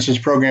consensus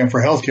program for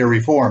healthcare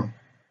reform.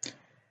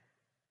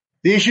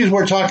 The issues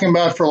we're talking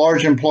about for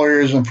large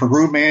employers and for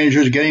group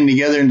managers getting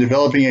together and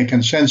developing a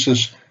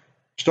consensus,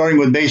 starting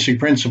with basic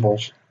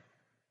principles,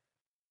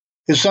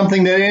 is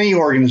something that any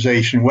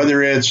organization,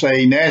 whether it's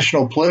a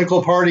national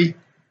political party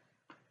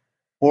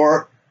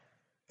or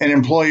an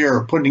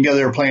employer putting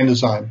together a plan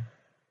design,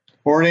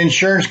 or an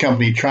insurance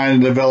company trying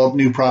to develop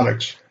new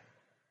products.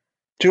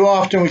 Too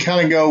often we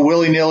kind of go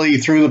willy-nilly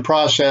through the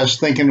process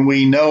thinking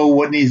we know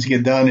what needs to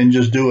get done and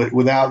just do it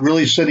without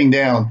really sitting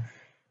down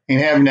and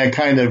having that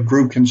kind of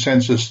group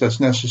consensus that's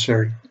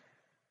necessary.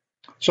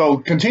 So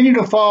continue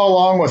to follow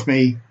along with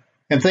me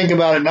and think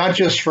about it not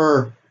just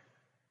for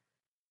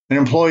an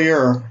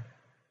employer,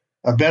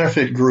 a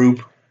benefit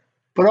group,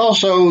 but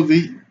also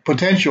the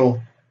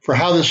potential for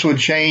how this would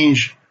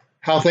change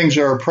how things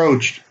are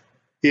approached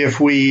if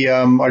we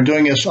are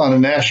doing this on a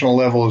national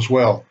level as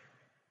well.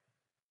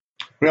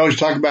 We always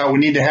talk about we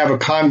need to have a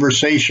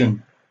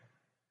conversation.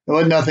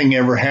 Well, nothing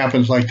ever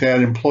happens like that.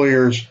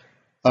 Employers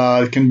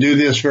can do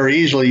this very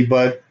easily,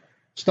 but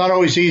it's not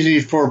always easy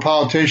for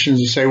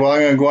politicians to say, well, I'm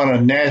going to go on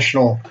a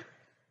national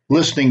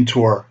listening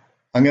tour.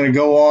 I'm going to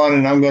go on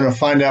and I'm going to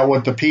find out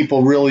what the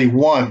people really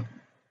want.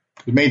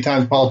 Because many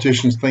times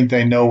politicians think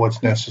they know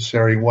what's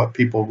necessary and what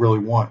people really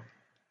want.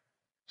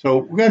 So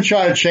we're going to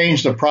try to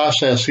change the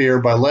process here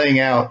by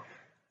laying out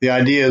the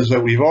ideas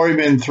that we've already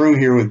been through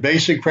here with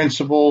basic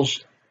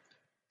principles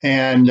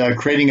and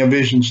creating a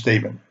vision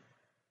statement.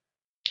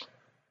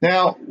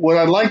 Now, what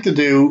I'd like to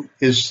do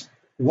is,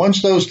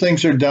 once those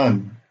things are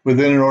done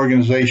within an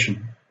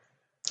organization,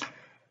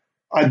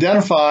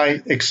 identify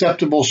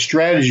acceptable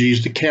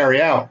strategies to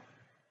carry out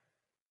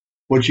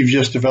what you've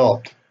just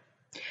developed.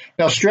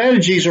 Now,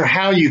 strategies are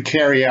how you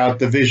carry out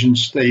the vision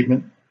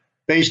statement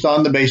based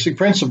on the basic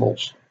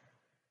principles.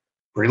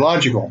 Very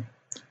logical.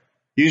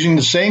 Using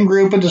the same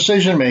group of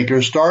decision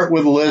makers, start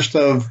with a list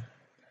of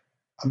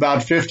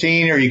about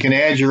 15, or you can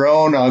add your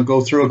own. I'll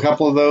go through a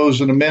couple of those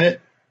in a minute.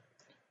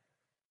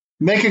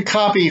 Make a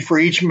copy for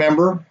each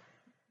member,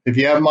 if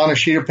you have them on a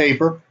sheet of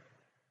paper,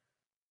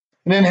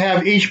 and then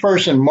have each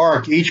person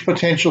mark each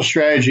potential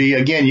strategy,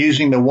 again,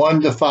 using the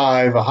 1 to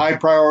 5, a high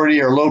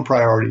priority or low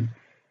priority.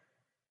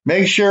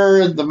 Make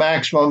sure the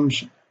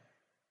maximums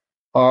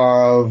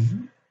of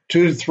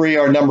 2 to 3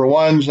 are number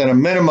ones and a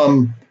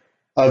minimum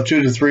of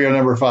 2 to 3 are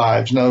number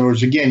fives. In other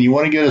words, again, you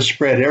want to get a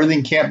spread.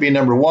 Everything can't be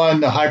number one,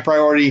 the high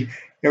priority.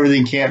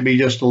 Everything can't be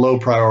just a low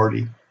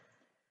priority.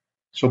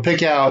 So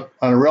pick out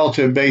on a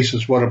relative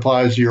basis what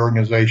applies to your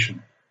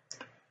organization.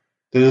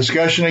 The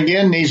discussion,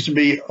 again, needs to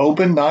be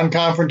open,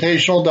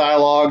 non-confrontational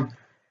dialogue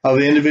of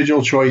the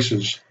individual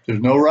choices. There's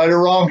no right or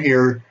wrong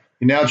here.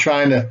 You're now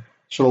trying to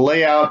sort of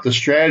lay out the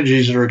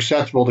strategies that are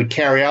acceptable to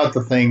carry out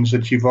the things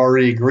that you've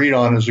already agreed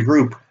on as a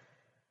group.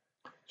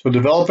 So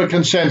develop a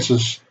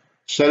consensus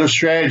set of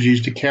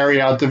strategies to carry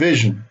out the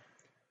vision.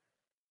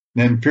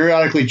 Then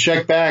periodically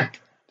check back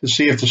to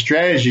see if the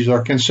strategies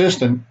are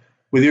consistent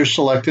with your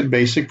selected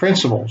basic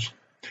principles.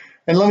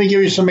 And let me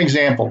give you some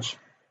examples.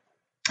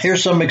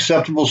 Here's some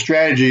acceptable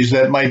strategies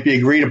that might be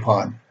agreed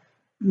upon.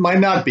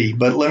 Might not be,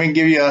 but let me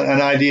give you an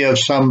idea of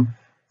some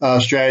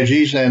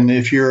strategies. And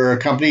if you're a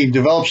company,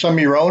 develop some of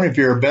your own. If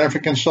you're a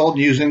benefit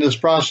consultant using this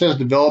process,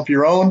 develop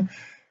your own.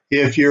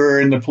 If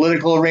you're in the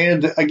political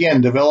arena,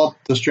 again, develop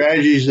the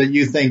strategies that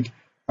you think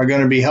are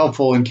going to be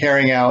helpful in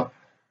carrying out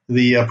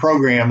the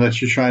program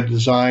that you're trying to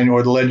design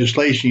or the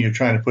legislation you're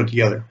trying to put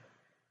together.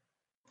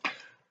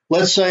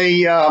 Let's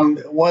say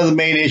one of the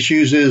main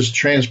issues is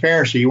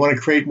transparency. You want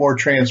to create more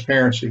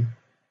transparency.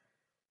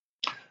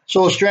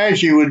 So a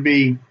strategy would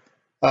be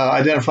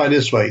identified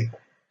this way.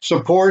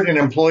 Support an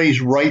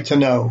employee's right to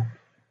know.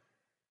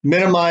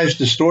 Minimize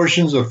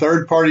distortions of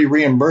third-party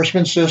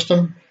reimbursement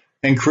system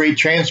and create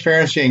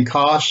transparency in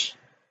costs.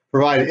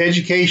 Provide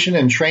education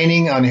and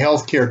training on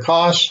healthcare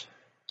costs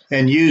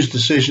and use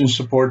decision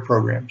support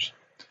programs.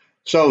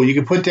 So you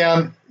can put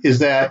down, is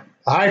that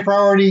a high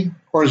priority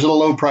or is it a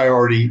low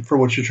priority for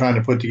what you're trying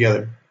to put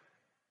together?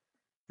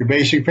 Your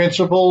basic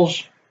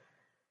principles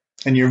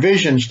and your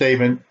vision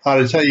statement ought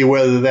to tell you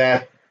whether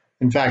that,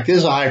 in fact,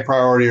 is a high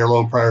priority or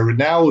low priority.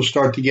 Now we'll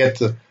start to get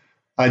to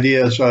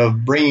ideas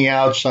of bringing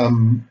out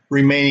some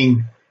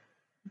remaining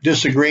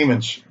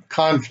disagreements,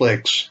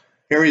 conflicts,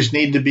 areas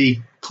need to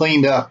be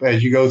cleaned up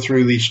as you go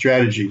through these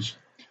strategies.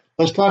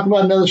 Let's talk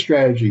about another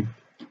strategy.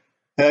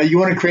 You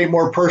want to create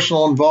more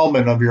personal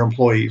involvement of your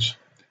employees.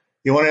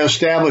 You want to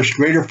establish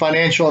greater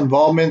financial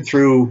involvement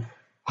through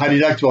high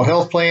deductible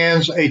health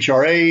plans,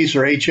 HRAs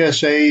or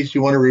HSAs.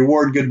 You want to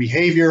reward good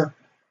behavior,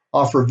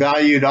 offer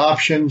valued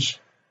options,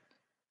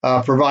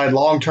 provide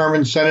long-term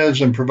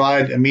incentives, and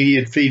provide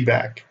immediate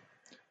feedback.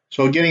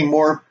 So getting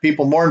more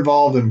people more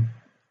involved in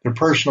their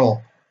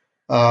personal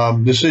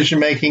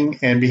decision-making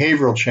and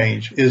behavioral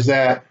change. Is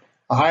that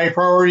a high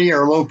priority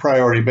or a low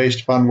priority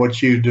based upon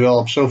what you've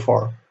developed so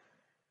far?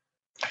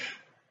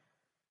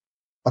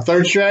 A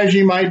third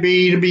strategy might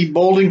be to be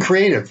bold and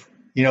creative.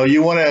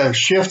 You want to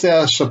shift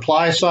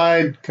supply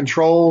side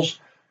controls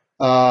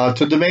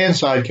to demand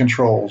side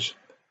controls.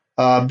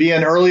 Be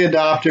an early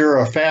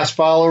adopter, a fast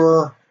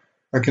follower,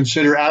 or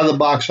consider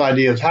out-of-the-box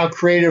ideas. How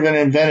creative and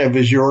inventive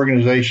is your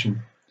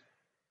organization?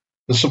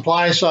 The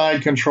supply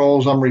side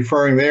controls, I'm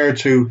referring there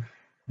to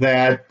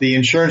that the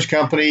insurance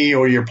company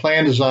or your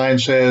plan design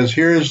says,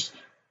 here's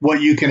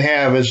what you can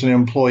have as an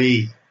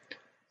employee.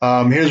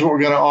 Here's what we're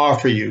going to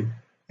offer you.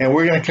 And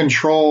we're going to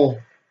control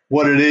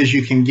what it is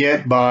you can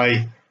get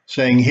by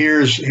saying,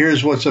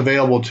 here's what's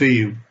available to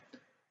you.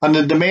 On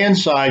the demand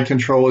side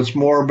control, it's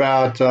more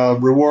about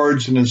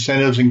rewards and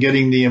incentives and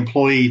getting the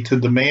employee to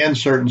demand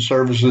certain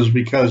services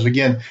because,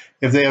 again,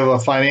 if they have a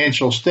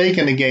financial stake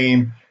in the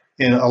game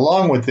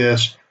along with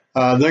this,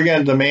 they're going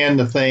to demand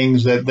the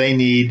things that they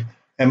need.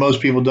 And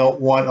most people don't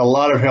want a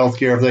lot of health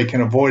care if they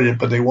can avoid it,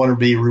 but they want to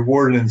be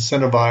rewarded and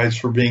incentivized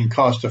for being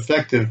cost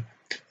effective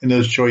in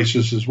those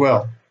choices as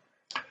well.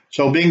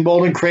 So being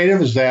bold and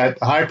creative, is that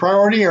a high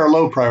priority or a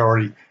low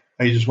priority?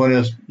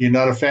 You're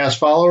not a fast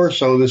follower,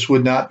 so this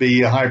would not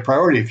be a high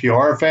priority. If you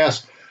are a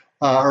fast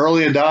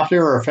early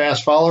adopter or a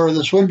fast follower,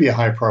 this would be a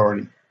high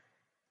priority.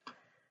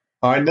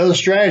 All right, another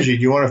strategy.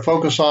 Do you want to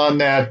focus on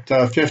that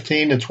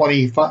 15 to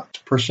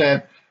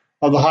 20%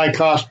 of the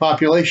high-cost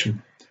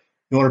population?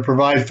 You want to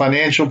provide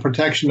financial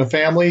protection to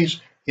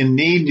families in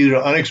need due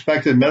to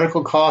unexpected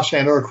medical costs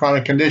and or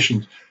chronic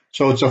conditions.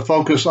 So it's a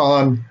focus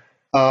on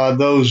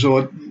those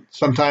what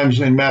sometimes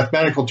in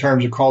mathematical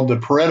terms are called the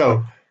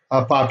Pareto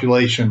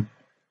population.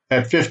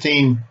 At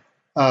 15%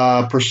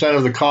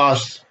 of the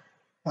cost,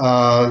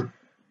 the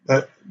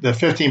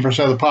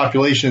 15% of the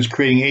population is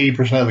creating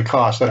 80% of the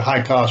cost, that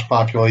high-cost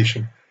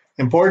population.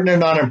 Important or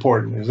not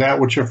important? Is that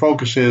what your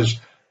focus is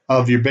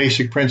of your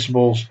basic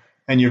principles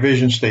and your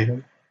vision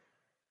statement?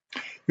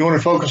 You want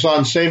to focus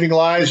on saving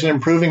lives and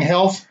improving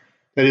health.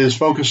 That is,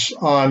 focus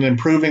on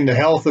improving the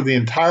health of the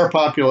entire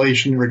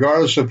population,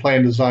 regardless of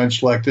plan design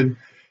selected.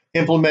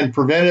 Implement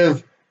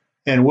preventive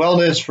and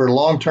wellness for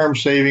long-term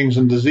savings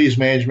and disease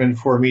management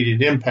for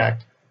immediate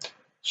impact.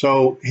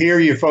 So here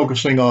you're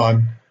focusing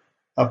on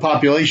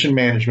population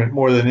management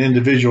more than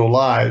individual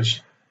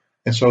lives.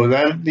 And so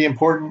that be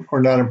important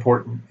or not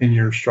important in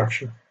your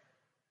structure.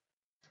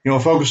 You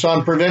want to focus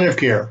on preventive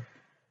care.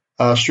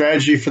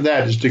 Strategy for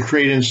that is to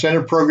create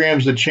incentive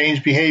programs that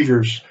change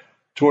behaviors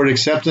toward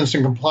acceptance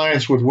and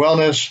compliance with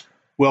wellness,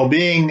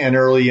 well-being, and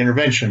early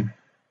intervention.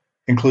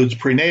 Includes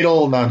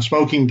prenatal,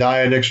 non-smoking,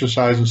 diet,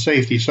 exercise, and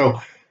safety.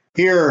 So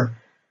here,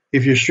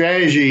 if your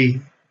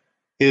strategy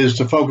is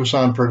to focus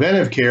on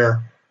preventive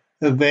care,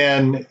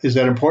 then is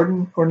that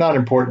important or not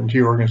important to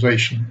your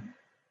organization?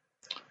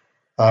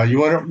 You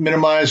want to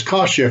minimize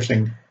cost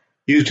shifting.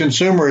 Use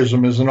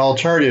consumerism as an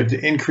alternative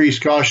to increase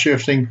cost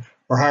shifting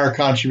or higher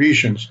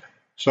contributions.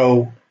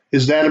 So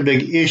is that a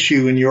big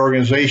issue in your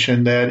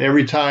organization that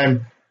every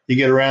time you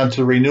get around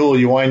to renewal,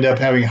 you wind up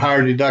having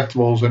higher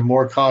deductibles and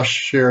more cost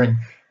sharing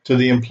to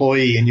the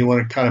employee, and you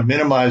want to kind of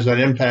minimize that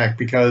impact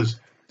because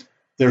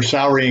their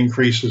salary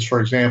increases, for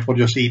example,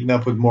 just eaten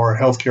up with more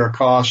healthcare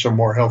costs or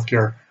more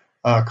healthcare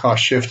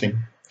cost shifting.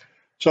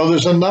 So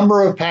there's a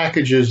number of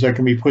packages that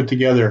can be put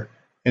together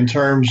in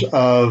terms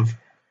of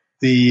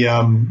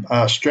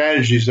the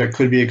strategies that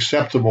could be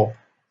acceptable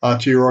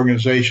to your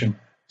organization.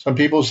 Some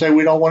people say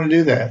we don't want to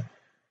do that.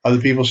 Other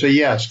people say,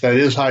 yes, that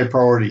is high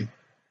priority.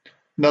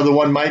 Another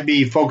one might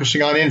be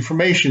focusing on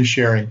information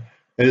sharing.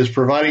 That is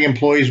providing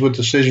employees with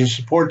decision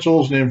support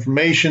tools and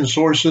information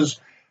sources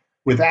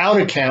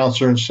without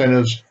accounts or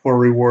incentives or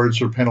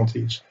rewards or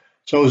penalties.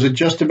 So is it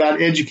just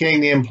about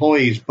educating the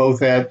employees,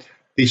 both at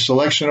the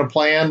selection of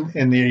plan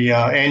and the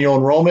annual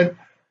enrollment,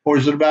 or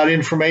is it about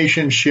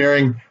information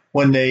sharing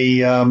when they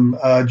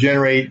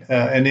generate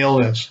an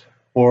illness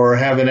or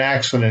have an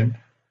accident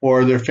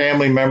or their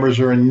family members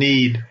are in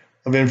need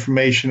of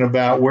information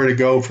about where to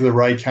go for the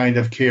right kind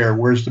of care,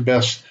 where's the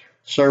best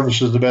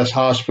services, the best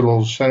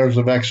hospitals, centers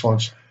of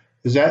excellence?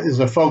 Is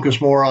the focus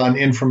more on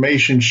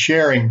information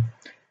sharing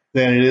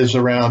than it is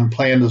around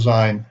plan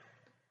design?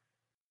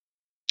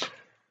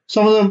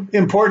 Some of the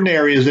important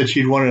areas that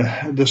you'd want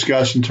to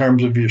discuss in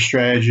terms of your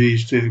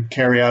strategies to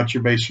carry out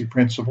your basic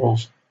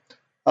principles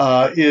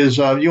is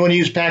you want to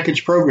use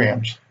package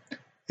programs.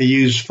 They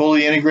use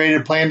fully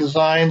integrated plan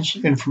designs,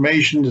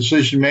 information,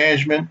 decision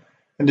management,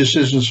 and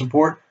decision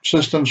support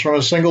systems from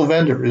a single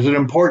vendor. Is it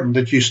important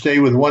that you stay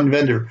with one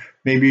vendor?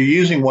 Maybe you're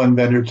using one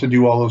vendor to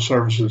do all those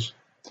services.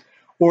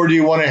 Or do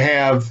you want to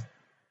have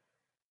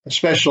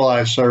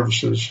specialized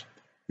services?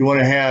 You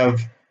want to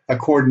have a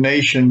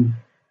coordination,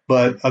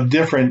 but of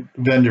different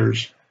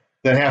vendors.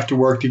 that have to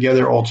work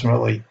together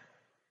ultimately.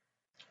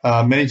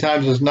 Many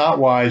times it's not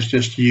wise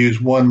just to use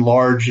one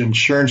large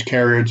insurance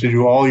carrier to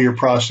do all your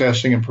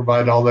processing and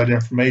provide all that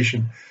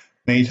information.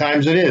 Many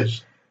times it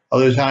is.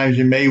 Other times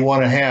you may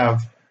want to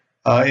have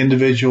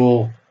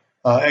individual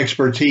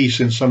expertise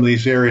in some of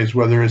these areas,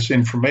 whether it's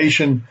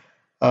information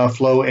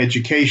flow,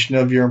 education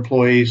of your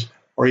employees,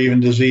 or even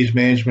disease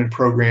management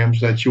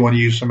programs that you want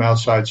to use some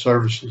outside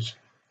services.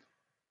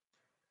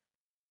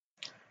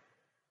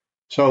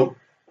 So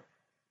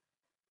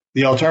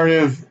the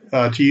alternative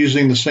to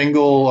using the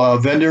single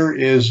vendor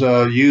is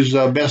use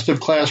best of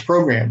class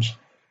programs.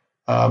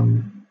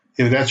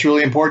 If that's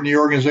really important to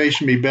your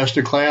organization, be best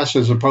of class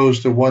as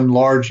opposed to one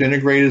large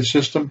integrated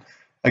system.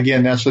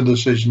 Again, that's a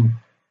decision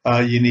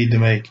you need to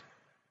make.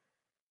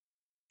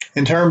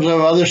 In terms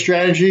of other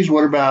strategies,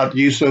 what about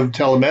use of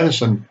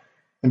telemedicine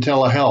and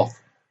telehealth?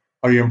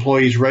 Are your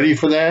employees ready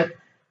for that?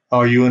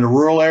 Are you in a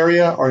rural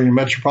area or in a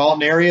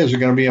metropolitan area? Is it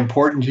going to be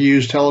important to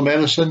use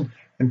telemedicine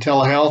and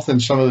telehealth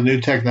and some of the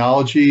new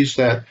technologies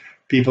that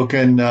people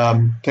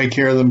can take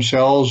care of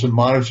themselves and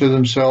monitor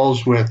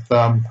themselves with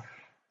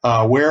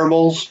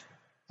wearables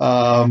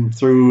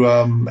through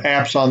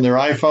apps on their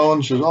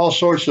iPhones? There's all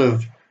sorts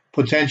of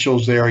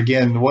potentials there.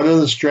 Again, what are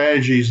the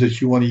strategies that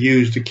you want to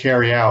use to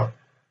carry out?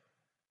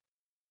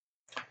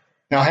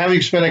 Now,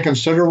 having spent a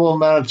considerable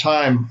amount of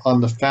time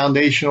on the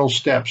foundational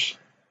steps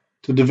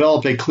to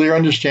develop a clear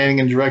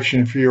understanding and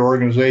direction for your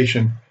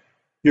organization,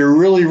 you're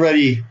really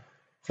ready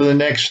for the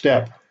next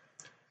step,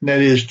 and that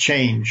is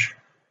change.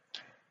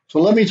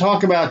 So let me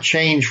talk about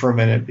change for a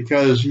minute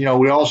because, we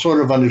all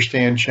sort of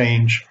understand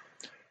change.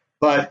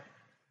 But,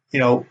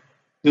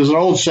 there's an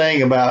old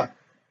saying about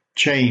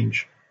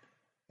change.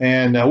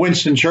 And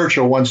Winston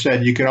Churchill once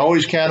said, you can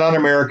always count on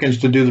Americans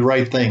to do the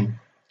right thing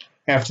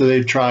after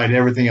they've tried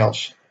everything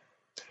else.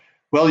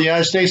 Well, the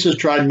United States has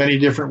tried many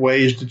different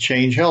ways to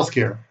change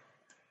healthcare.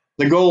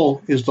 The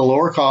goal is to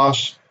lower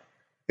costs,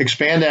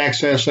 expand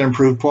access, and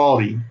improve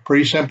quality.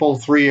 Pretty simple,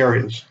 3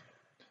 areas.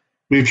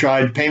 We've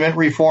tried payment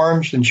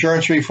reforms,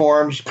 insurance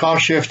reforms,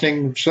 cost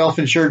shifting,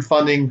 self-insured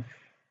funding,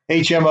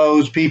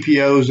 HMOs,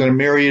 PPOs, and a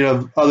myriad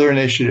of other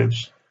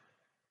initiatives.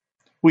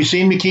 We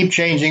seem to keep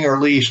changing, or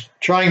at least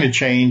trying to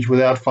change,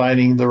 without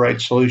finding the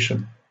right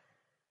solution.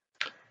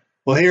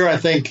 Well, here I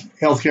think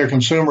healthcare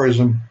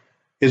consumerism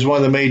is one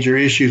of the major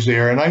issues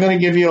there, and I'm going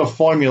to give you a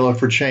formula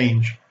for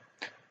change.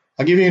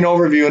 I'll give you an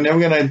overview, and then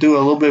we're going to do a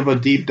little bit of a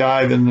deep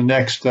dive in the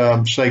next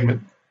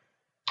segment.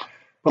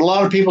 But a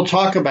lot of people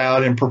talk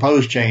about and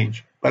propose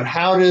change, but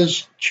how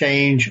does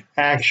change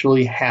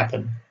actually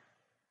happen?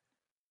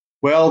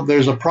 Well,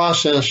 there's a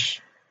process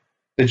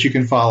that you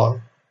can follow.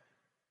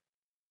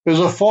 There's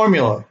a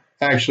formula,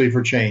 actually,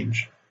 for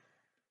change.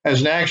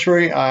 As an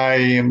actuary, I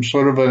am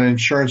sort of an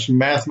insurance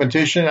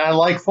mathematician, and I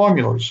like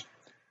formulas.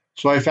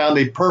 So I found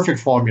a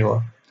perfect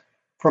formula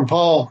from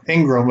Paul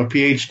Ingram, a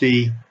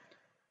PhD.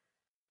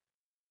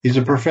 He's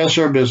a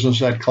professor of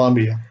business at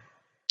Columbia.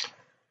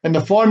 And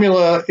the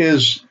formula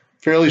is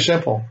fairly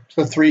simple. It's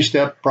a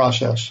 3-step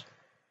process.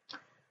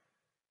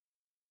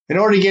 In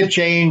order to get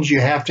change, you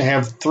have to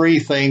have 3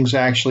 things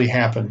actually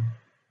happen.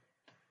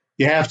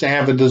 You have to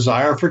have a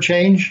desire for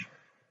change.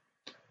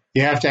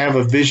 You have to have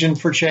a vision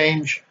for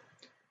change.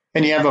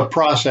 And you have a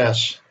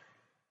process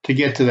to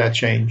get to that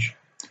change.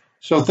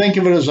 So think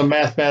of it as a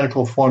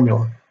mathematical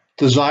formula.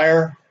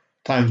 Desire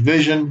times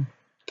vision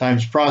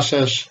times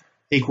process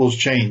equals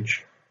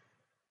change.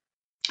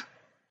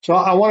 So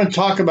I want to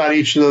talk about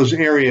each of those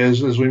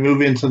areas as we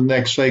move into the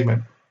next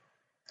segment.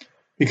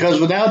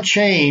 Because without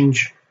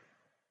change,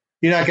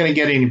 you're not going to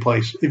get any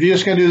place. If you're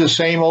just going to do the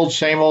same old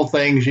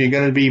things, you're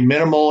going to be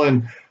minimal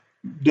and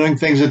doing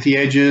things at the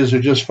edges or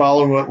just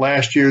following what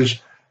last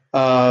year's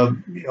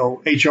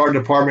HR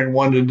department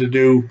wanted to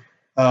do,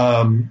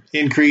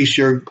 increase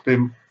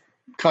the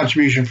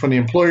contribution from the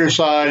employer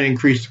side,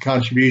 increase the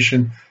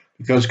contribution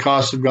because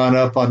costs have gone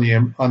up on the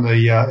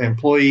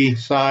employee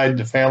side,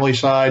 the family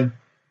side.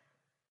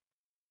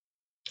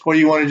 Or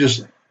you want to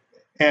just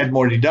add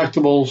more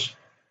deductibles.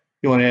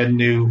 You want to add a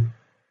new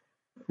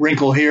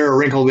wrinkle here or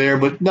wrinkle there,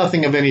 but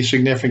nothing of any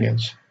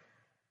significance.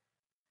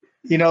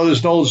 There's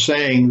an old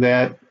saying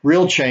that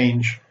real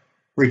change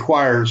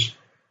requires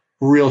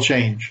real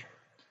change.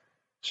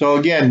 So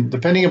again,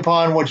 depending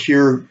upon what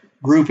your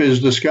group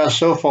has discussed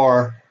so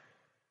far,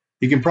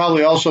 you can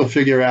probably also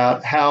figure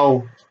out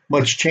how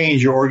much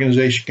change your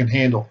organization can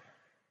handle.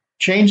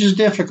 Change is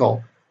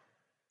difficult.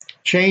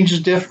 Change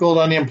is difficult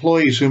on the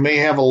employees who may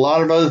have a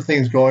lot of other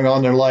things going on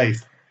in their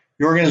life.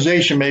 Your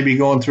organization may be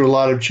going through a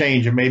lot of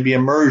change. It may be a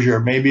merger,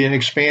 it may be an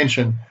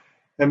expansion.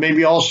 There may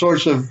be all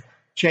sorts of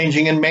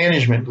changing in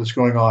management that's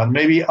going on,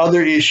 maybe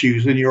other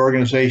issues in your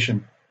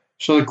organization.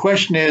 So the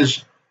question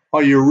is,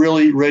 are you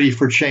really ready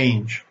for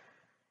change?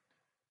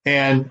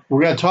 And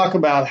we're going to talk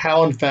about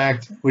how, in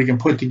fact, we can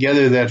put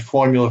together that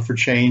formula for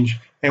change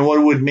and what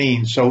it would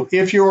mean. So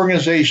if your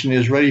organization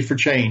is ready for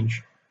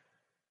change,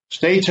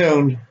 stay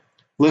tuned,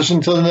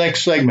 listen to the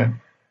next segment,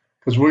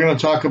 because we're going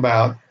to talk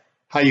about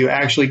how you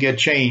actually get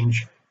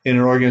change in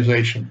an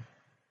organization.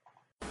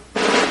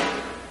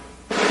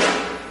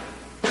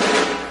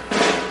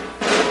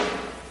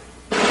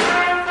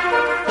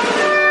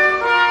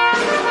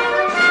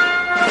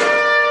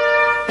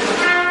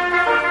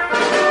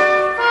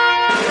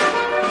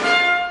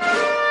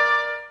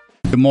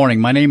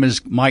 morning. My name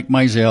is Mike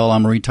Mizell.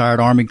 I'm a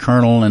retired Army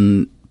colonel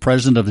and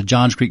president of the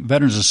Johns Creek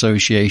Veterans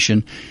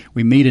Association.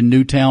 We meet in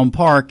Newtown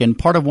Park, and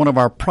part of one of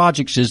our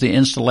projects is the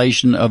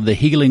installation of the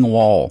Healing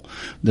Wall,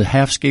 the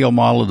half-scale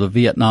model of the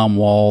Vietnam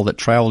Wall that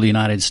traveled the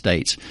United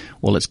States.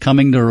 Well, it's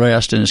coming to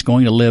rest, and it's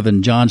going to live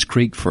in Johns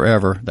Creek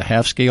forever, the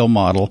half-scale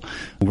model.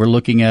 We're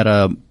looking at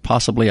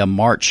possibly a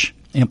March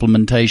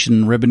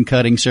implementation ribbon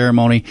cutting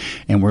ceremony,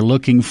 and we're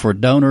looking for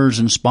donors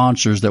and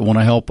sponsors that want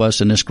to help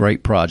us in this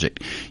great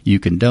project. You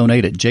can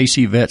donate at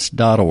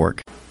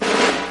jcvets.org.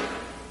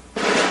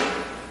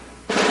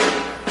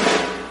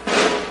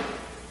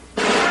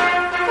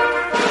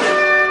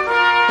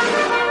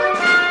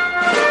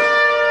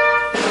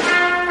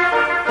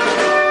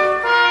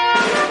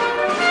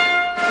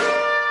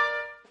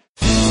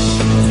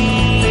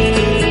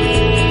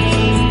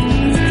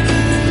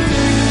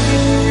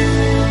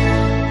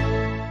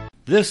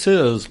 This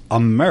is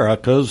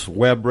America's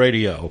Web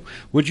Radio.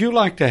 Would you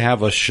like to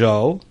have a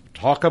show,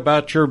 talk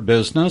about your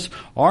business,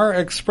 or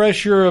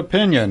express your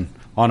opinion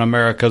on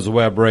America's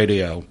Web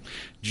Radio?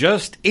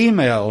 Just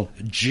email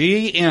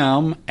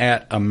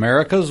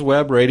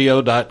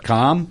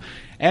gm@americaswebradio.com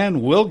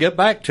and we'll get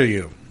back to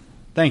you.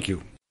 Thank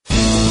you.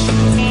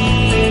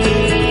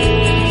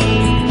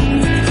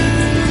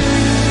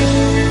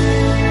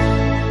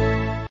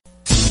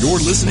 You're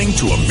listening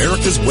to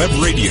America's Web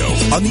Radio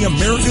on the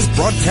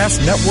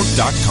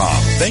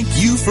AmericasBroadcastNetwork.com. Thank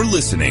you for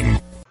listening.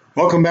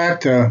 Welcome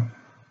back to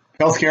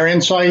Healthcare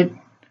Insight.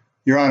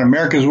 You're on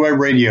America's Web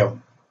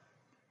Radio.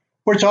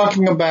 We're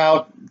talking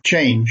about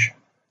change.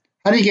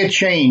 How do you get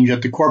change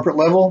at the corporate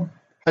level?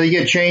 How do you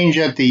get change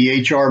at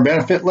the HR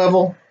benefit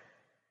level?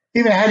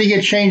 Even how do you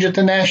get change at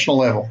the national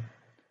level?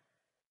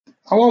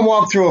 I want to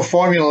walk through a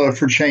formula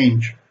for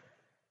change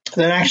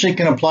that actually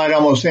can apply to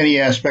almost any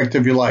aspect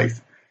of your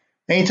life.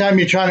 Anytime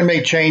you're trying to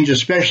make change,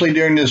 especially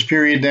during this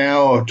period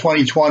now of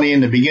 2020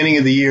 and the beginning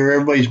of the year,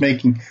 everybody's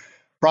making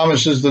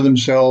promises to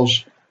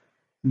themselves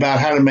about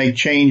how to make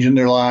change in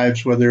their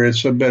lives, whether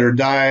it's a better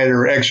diet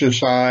or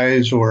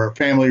exercise or a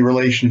family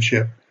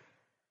relationship.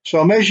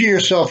 So measure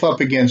yourself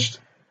up against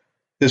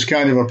this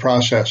kind of a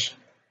process.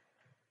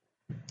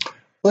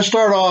 Let's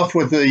start off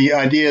with the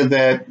idea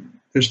that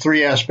there's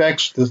three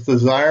aspects: the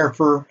desire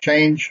for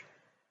change,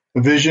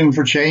 a vision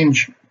for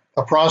change,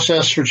 a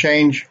process for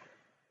change.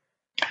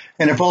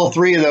 And if all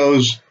three of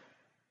those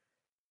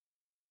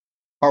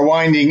are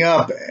winding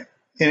up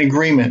in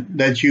agreement,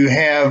 that you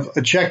have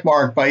a check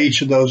mark by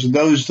each of those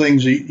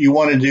things that you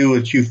want to do,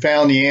 that you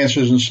found the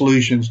answers and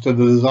solutions to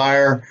the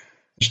desire,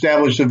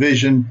 established a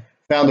vision,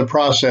 found a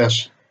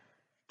process,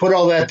 put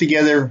all that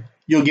together,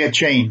 you'll get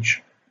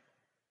change.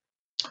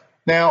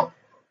 Now,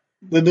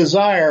 the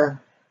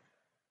desire,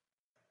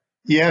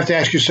 you have to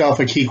ask yourself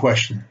a key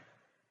question.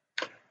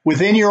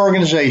 Within your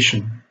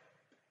organization,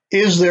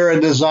 is there a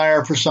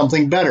desire for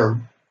something better?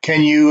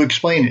 Can you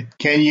explain it?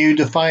 Can you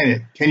define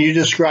it? Can you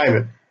describe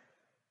it?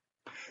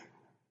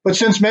 But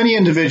since many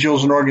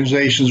individuals and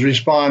organizations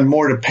respond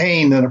more to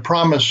pain than a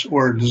promise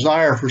or a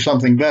desire for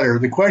something better,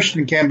 the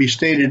question can be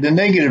stated in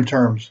negative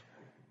terms.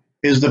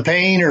 Is the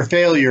pain or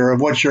failure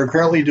of what you're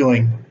currently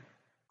doing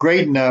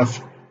great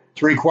enough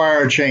to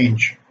require a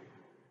change?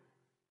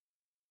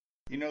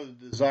 You know,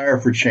 the desire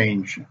for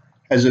change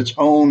has its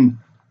own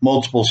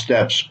multiple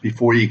steps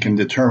before you can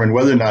determine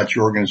whether or not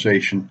your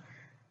organization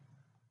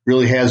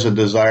really has a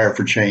desire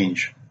for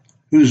change.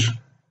 Who's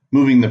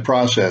moving the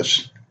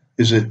process?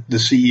 Is it the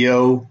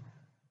CEO?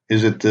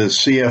 Is it the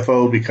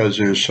CFO because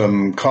there's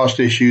some cost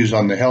issues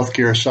on the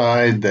healthcare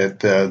side that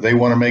they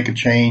want to make a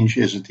change?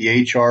 Is it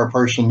the HR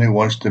person who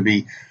wants to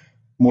be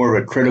more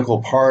of a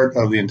critical part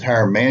of the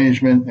entire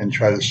management and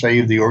try to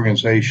save the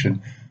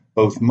organization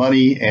both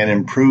money and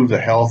improve the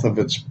health of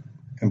its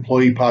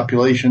employee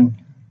population?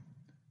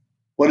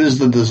 What is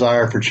the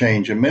desire for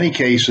change? In many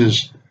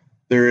cases,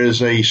 there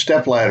is a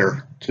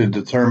stepladder to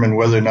determine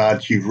whether or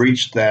not you've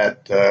reached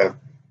that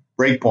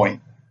break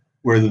point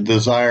where the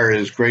desire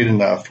is great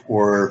enough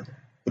or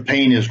the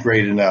pain is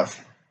great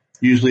enough.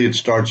 Usually it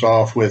starts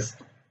off with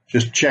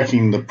just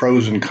checking the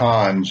pros and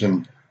cons,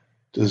 and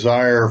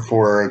desire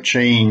for a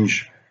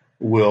change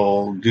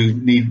will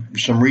need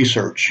some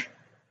research.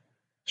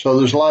 So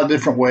there's a lot of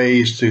different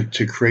ways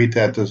to create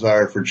that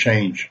desire for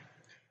change.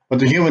 But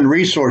the Human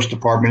Resource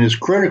Department is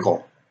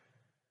critical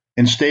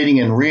in stating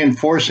and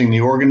reinforcing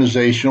the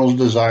organizational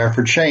desire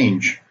for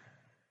change.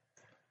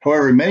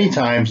 However, many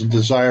times the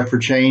desire for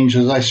change,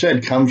 as I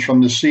said, comes from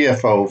the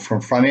CFO,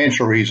 from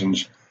financial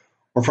reasons,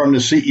 or from the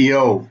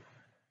CEO,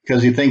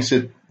 because he thinks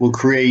it will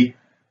create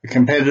a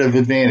competitive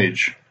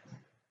advantage.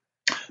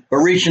 But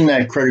reaching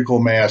that critical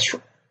mass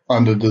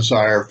on the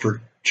desire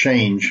for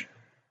change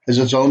has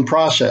its own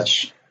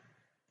process.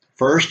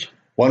 First,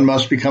 one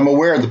must become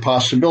aware of the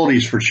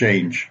possibilities for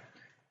change.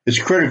 It's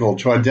critical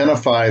to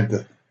identify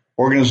the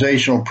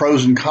organizational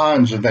pros and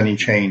cons of any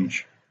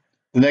change.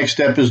 The next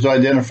step is to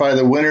identify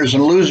the winners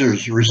and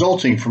losers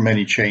resulting from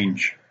any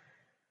change.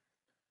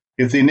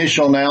 If the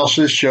initial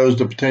analysis shows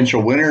the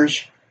potential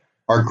winners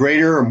are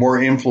greater or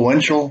more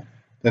influential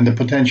than the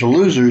potential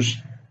losers,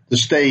 the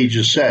stage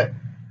is set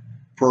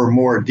for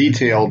more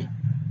detailed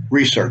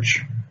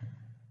research.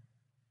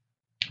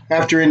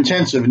 After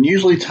intensive and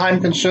usually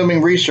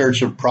time-consuming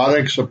research of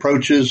products,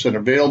 approaches, and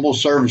available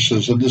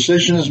services, a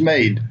decision is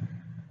made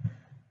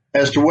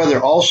as to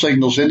whether all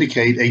signals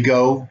indicate a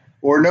go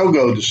or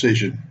no-go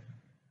decision.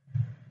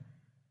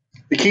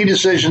 The key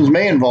decisions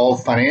may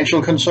involve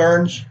financial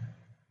concerns,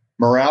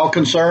 morale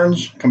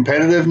concerns,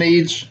 competitive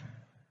needs,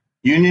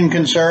 union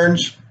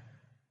concerns,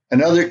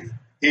 and other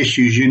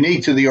issues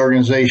unique to the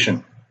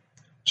organization.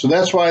 So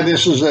that's why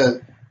this is a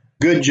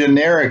good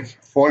generic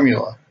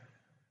formula,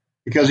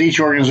 because each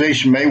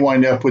organization may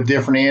wind up with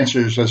different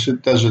answers as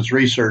it does its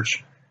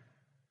research.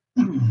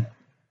 The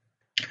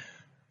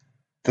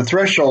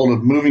threshold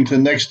of moving to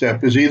the next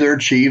step is either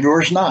achieved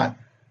or it's not.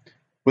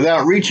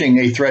 Without reaching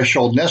a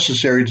threshold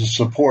necessary to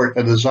support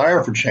a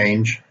desire for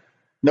change,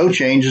 no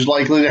change is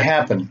likely to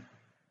happen.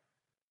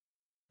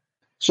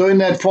 So in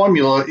that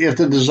formula, if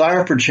the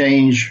desire for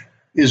change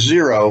is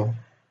zero,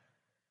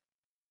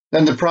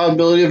 then the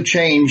probability of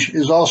change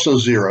is also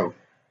zero.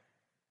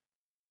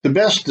 The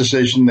best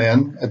decision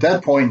then, at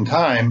that point in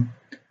time,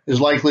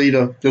 is likely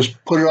to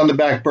just put it on the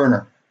back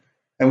burner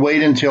and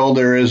wait until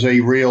there is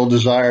a real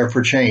desire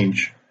for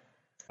change.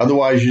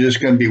 Otherwise, you're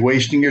just going to be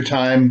wasting your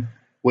time,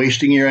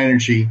 wasting your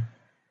energy.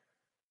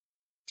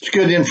 It's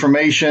good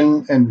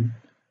information and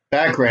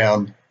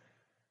background,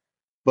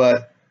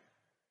 but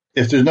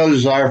if there's no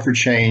desire for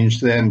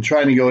change, then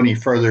trying to go any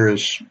further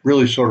is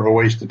really sort of a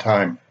waste of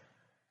time.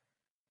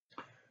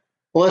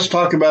 Well, let's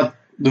talk about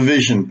the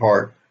vision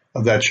part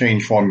of that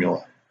change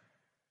formula.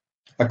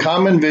 A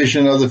common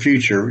vision of the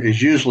future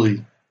is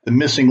usually the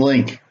missing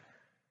link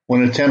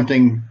when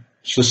attempting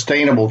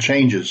sustainable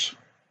changes.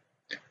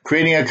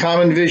 Creating a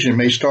common vision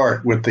may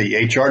start with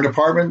the HR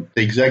department,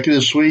 the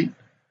executive suite,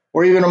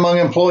 or even among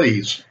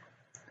employees.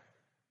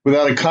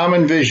 Without a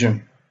common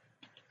vision,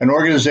 an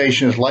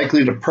organization is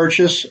likely to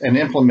purchase and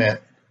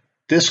implement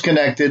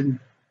disconnected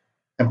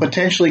and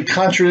potentially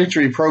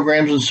contradictory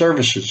programs and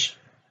services.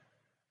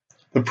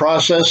 The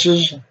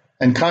processes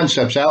and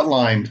concepts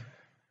outlined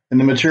in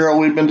the material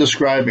we've been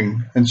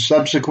describing and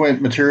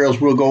subsequent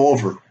materials we'll go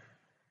over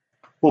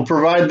will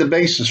provide the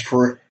basis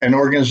for an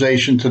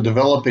organization to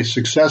develop a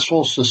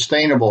successful,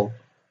 sustainable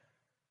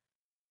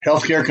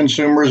healthcare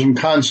consumerism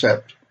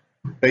concept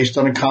based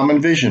on a common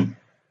vision.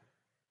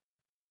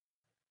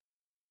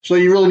 So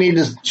you really need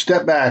to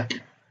step back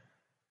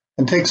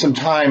and take some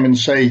time and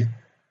say,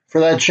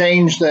 for that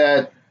change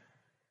that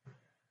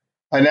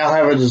I now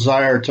have a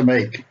desire to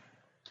make,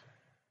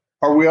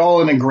 are we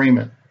all in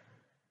agreement?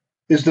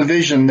 Is the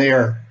vision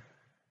there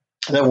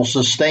that will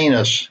sustain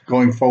us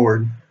going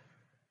forward?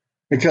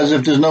 Because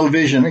if there's no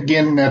vision,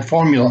 again, in that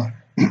formula,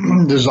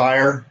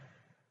 desire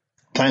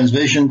times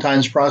vision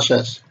times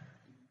process.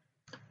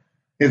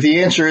 If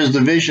the answer is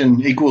the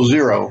vision equals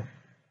zero,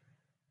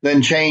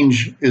 then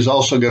change is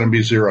also going to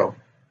be zero.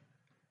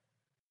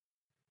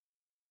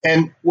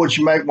 And what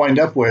you might wind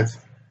up with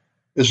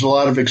is a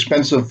lot of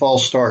expensive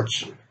false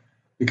starts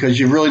because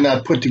you've really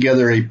not put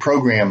together a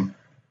program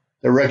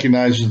that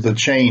recognizes the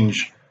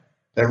change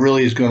that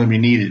really is going to be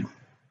needed.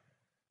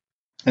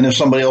 And if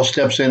somebody else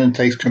steps in and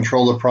takes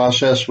control of the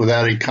process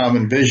without a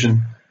common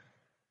vision,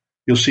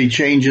 you'll see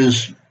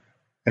changes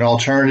and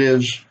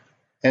alternatives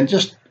and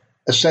just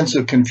a sense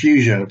of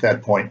confusion at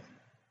that point.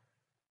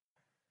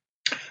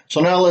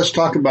 So now let's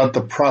talk about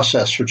the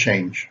process for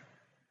change.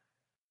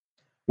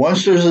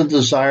 Once there's a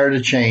desire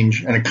to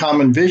change and a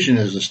common vision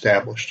is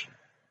established,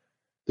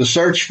 the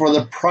search for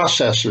the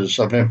processes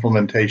of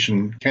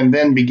implementation can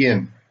then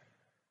begin.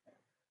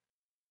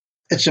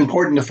 It's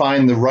important to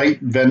find the right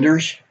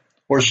vendors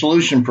or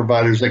solution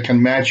providers that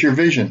can match your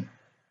vision.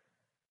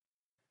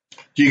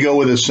 Do you go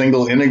with a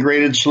single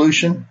integrated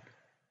solution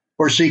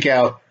or seek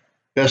out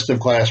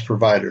best-of-class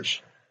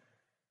providers?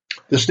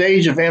 The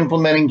stage of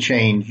implementing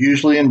change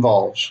usually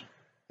involves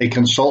a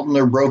consultant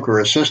or broker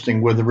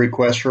assisting with the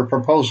request for a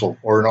proposal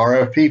or an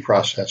RFP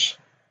process.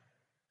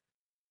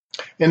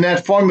 In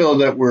that formula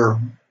that we're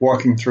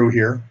walking through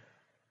here,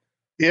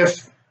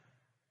 if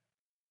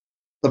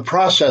the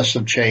process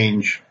of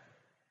change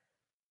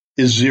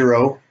is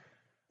zero,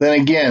 then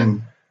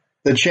again,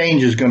 the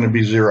change is going to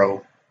be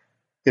zero.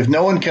 If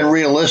no one can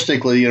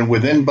realistically and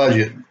within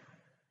budget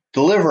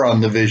deliver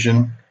on the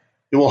vision,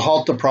 it will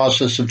halt the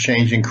process of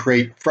change and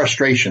create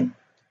frustration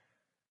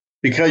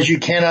because you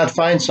cannot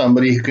find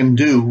somebody who can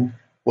do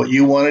what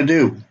you want to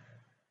do.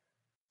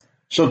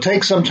 So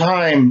take some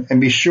time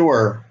and be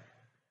sure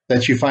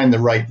that you find the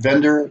right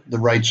vendor, the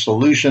right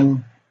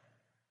solution,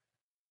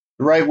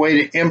 the right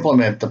way to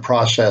implement the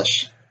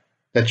process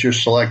that you're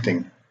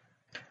selecting.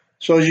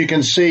 So as you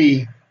can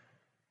see,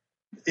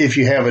 if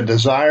you have a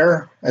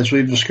desire, as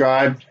we've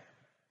described,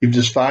 you've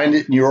defined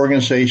it in your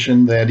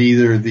organization that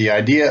either the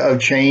idea of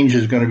change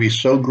is going to be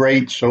so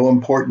great, so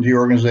important to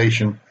your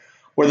organization,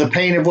 or the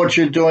pain of what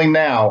you're doing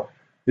now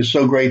is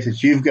so great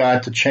that you've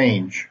got to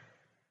change.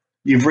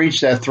 You've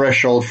reached that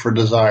threshold for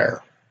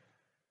desire.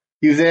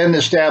 You've then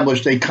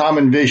established a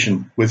common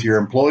vision with your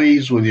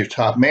employees, with your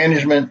top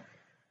management,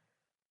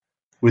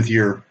 with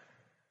your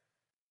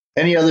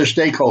any other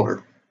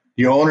stakeholder.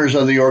 the owners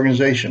of the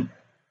organization.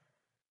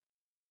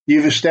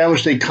 You've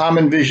established a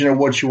common vision of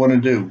what you want to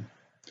do.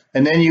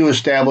 And then you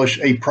establish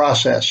a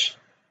process.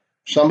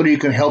 Somebody who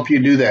can help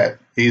you do that.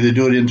 Either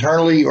do it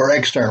internally or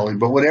externally.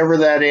 But whatever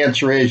that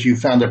answer is, you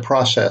found a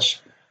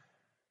process.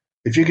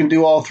 If you can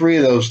do all three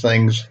of those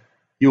things,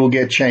 you will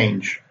get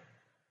change.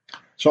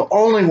 So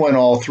only when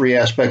all three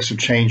aspects of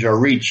change are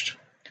reached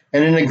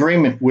and in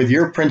agreement with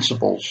your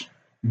principles,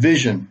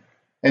 vision,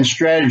 and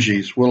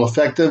strategies will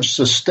effective,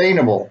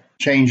 sustainable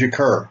change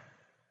occur.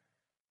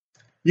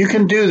 You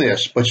can do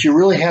this, but you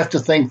really have to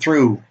think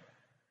through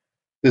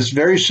this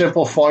very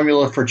simple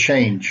formula for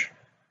change.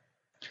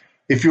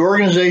 If your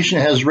organization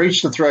has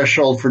reached the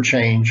threshold for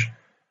change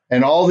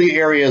and all the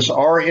areas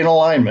are in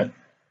alignment,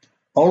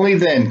 only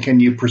then can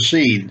you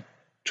proceed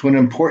to an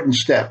important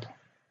step,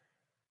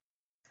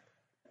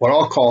 what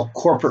I'll call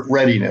corporate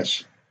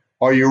readiness.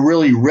 Are you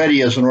really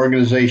ready as an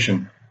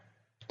organization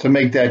to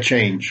make that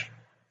change?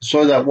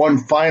 So that one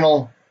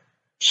final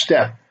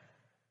step,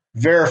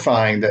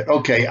 verifying that,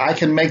 okay, I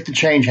can make the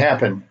change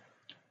happen.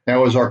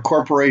 Now, is our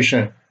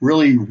corporation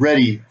really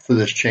ready for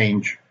this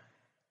change?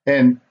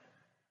 And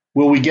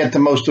will we get the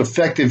most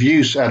effective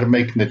use out of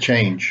making the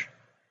change?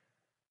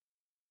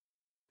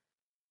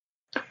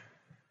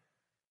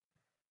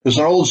 There's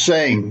an old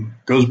saying,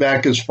 goes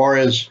back as far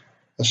as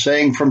a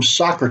saying from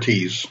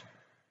Socrates.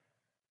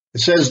 It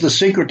says the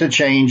secret to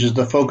change is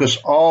to focus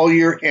all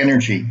your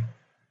energy,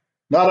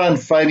 not on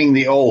fighting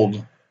the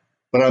old,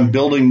 but on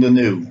building the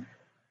new.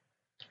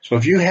 So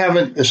if you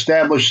haven't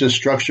established this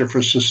structure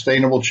for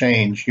sustainable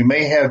change, you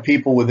may have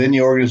people within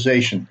the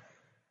organization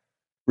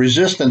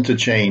resistant to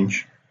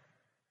change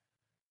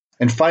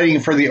and fighting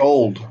for the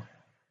old.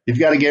 You've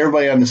got to get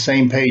everybody on the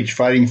same page,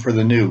 fighting for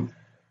the new.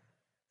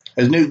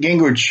 As Newt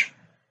Gingrich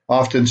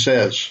often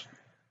says,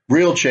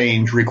 real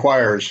change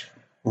requires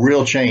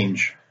real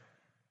change.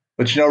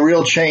 But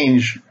real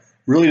change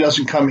really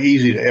doesn't come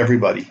easy to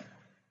everybody.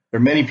 There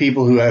are many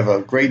people who have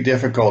a great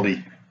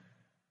difficulty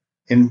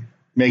in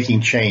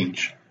making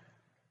change.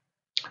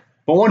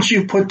 But once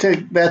you put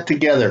that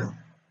together,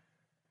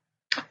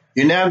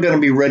 you're now going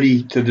to be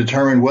ready to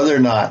determine whether or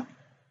not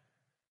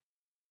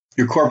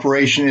your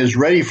corporation is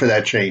ready for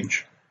that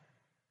change.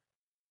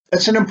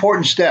 That's an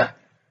important step.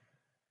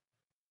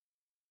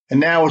 And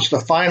now it's the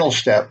final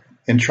step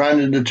in trying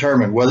to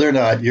determine whether or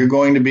not you're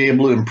going to be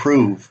able to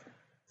improve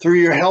through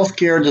your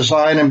healthcare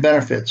design and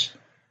benefits,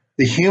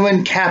 the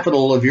human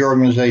capital of your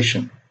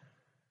organization.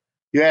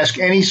 You ask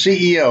any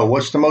CEO,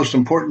 what's the most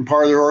important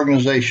part of their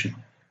organization?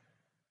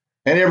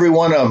 And every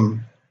one of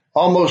them,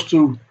 almost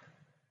to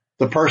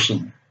the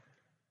person,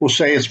 will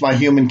say it's my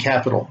human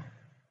capital.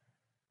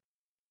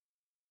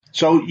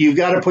 So you've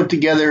got to put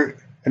together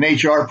an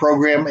HR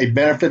program, a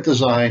benefit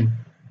design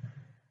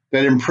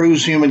that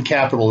improves human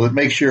capital, that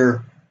makes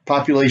your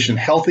population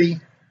healthy.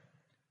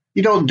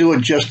 You don't do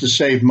it just to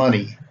save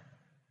money.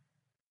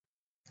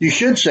 You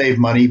should save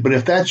money, but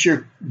if that's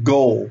your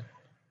goal,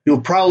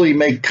 you'll probably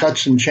make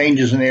cuts and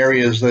changes in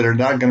areas that are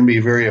not going to be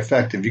very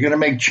effective. You're going to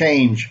make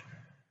change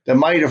that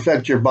might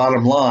affect your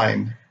bottom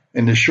line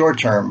in the short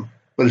term,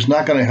 but it's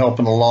not going to help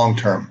in the long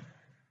term.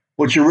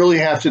 What you really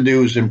have to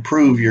do is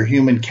improve your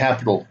human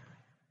capital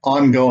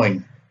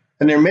ongoing.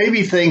 And there may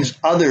be things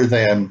other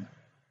than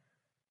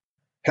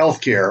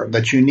healthcare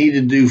that you need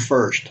to do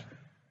first.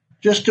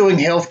 Just doing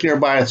healthcare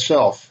by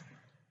itself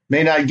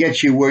may not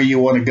get you where you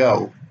want to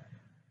go.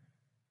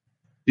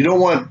 You don't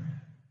want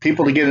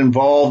people to get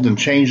involved and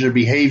change their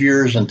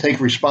behaviors and take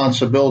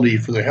responsibility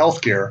for their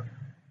healthcare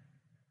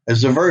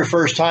as the very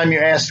first time you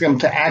ask them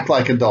to act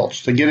like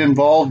adults, to get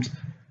involved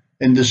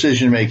in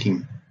decision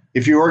making.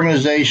 If your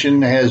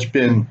organization has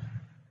been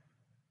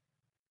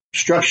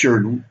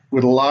structured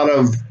with a lot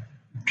of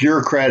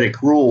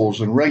bureaucratic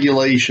rules and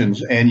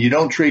regulations, and you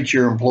don't treat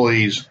your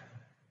employees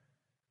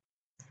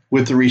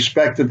with the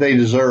respect that they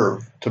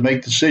deserve to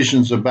make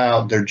decisions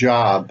about their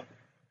job,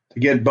 to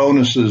get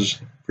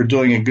bonuses for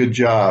doing a good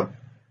job,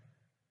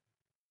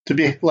 to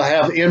be able to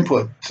have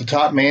input to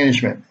top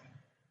management.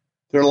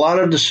 There are a lot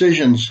of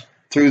decisions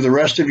through the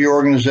rest of your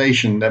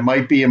organization that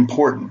might be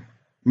important,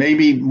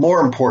 maybe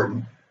more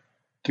important,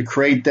 to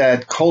create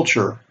that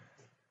culture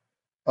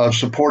of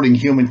supporting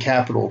human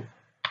capital,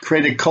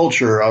 create a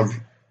culture of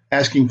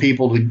asking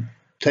people to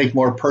take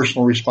more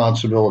personal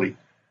responsibility.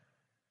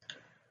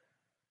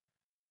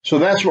 So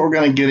that's what we're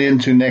going to get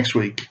into next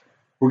week.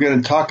 We're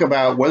going to talk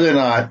about whether or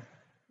not,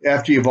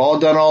 after you've all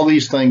done all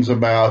these things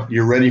about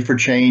you're ready for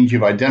change,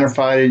 you've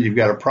identified it, you've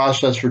got a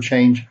process for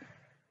change,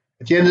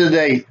 at the end of the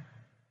day,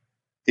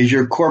 is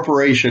your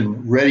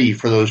corporation ready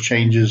for those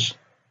changes?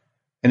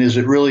 And is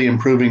it really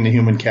improving the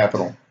human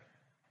capital?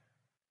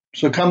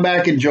 So come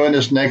back and join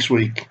us next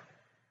week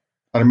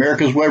on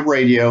America's Web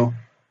Radio.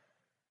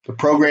 The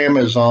program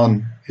is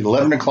on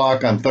 11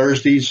 o'clock on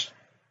Thursdays,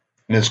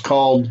 and it's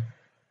called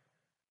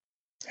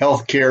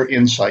Healthcare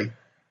Insight.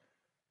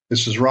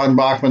 This is Ron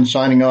Bachman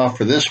signing off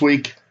for this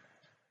week.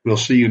 We'll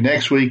see you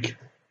next week,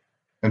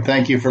 and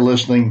thank you for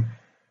listening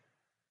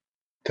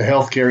to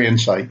Healthcare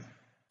Insight.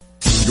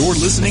 You're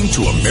listening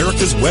to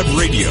America's Web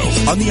Radio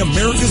on the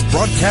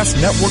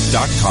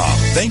AmericasBroadcastNetwork.com.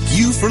 Thank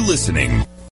you for listening.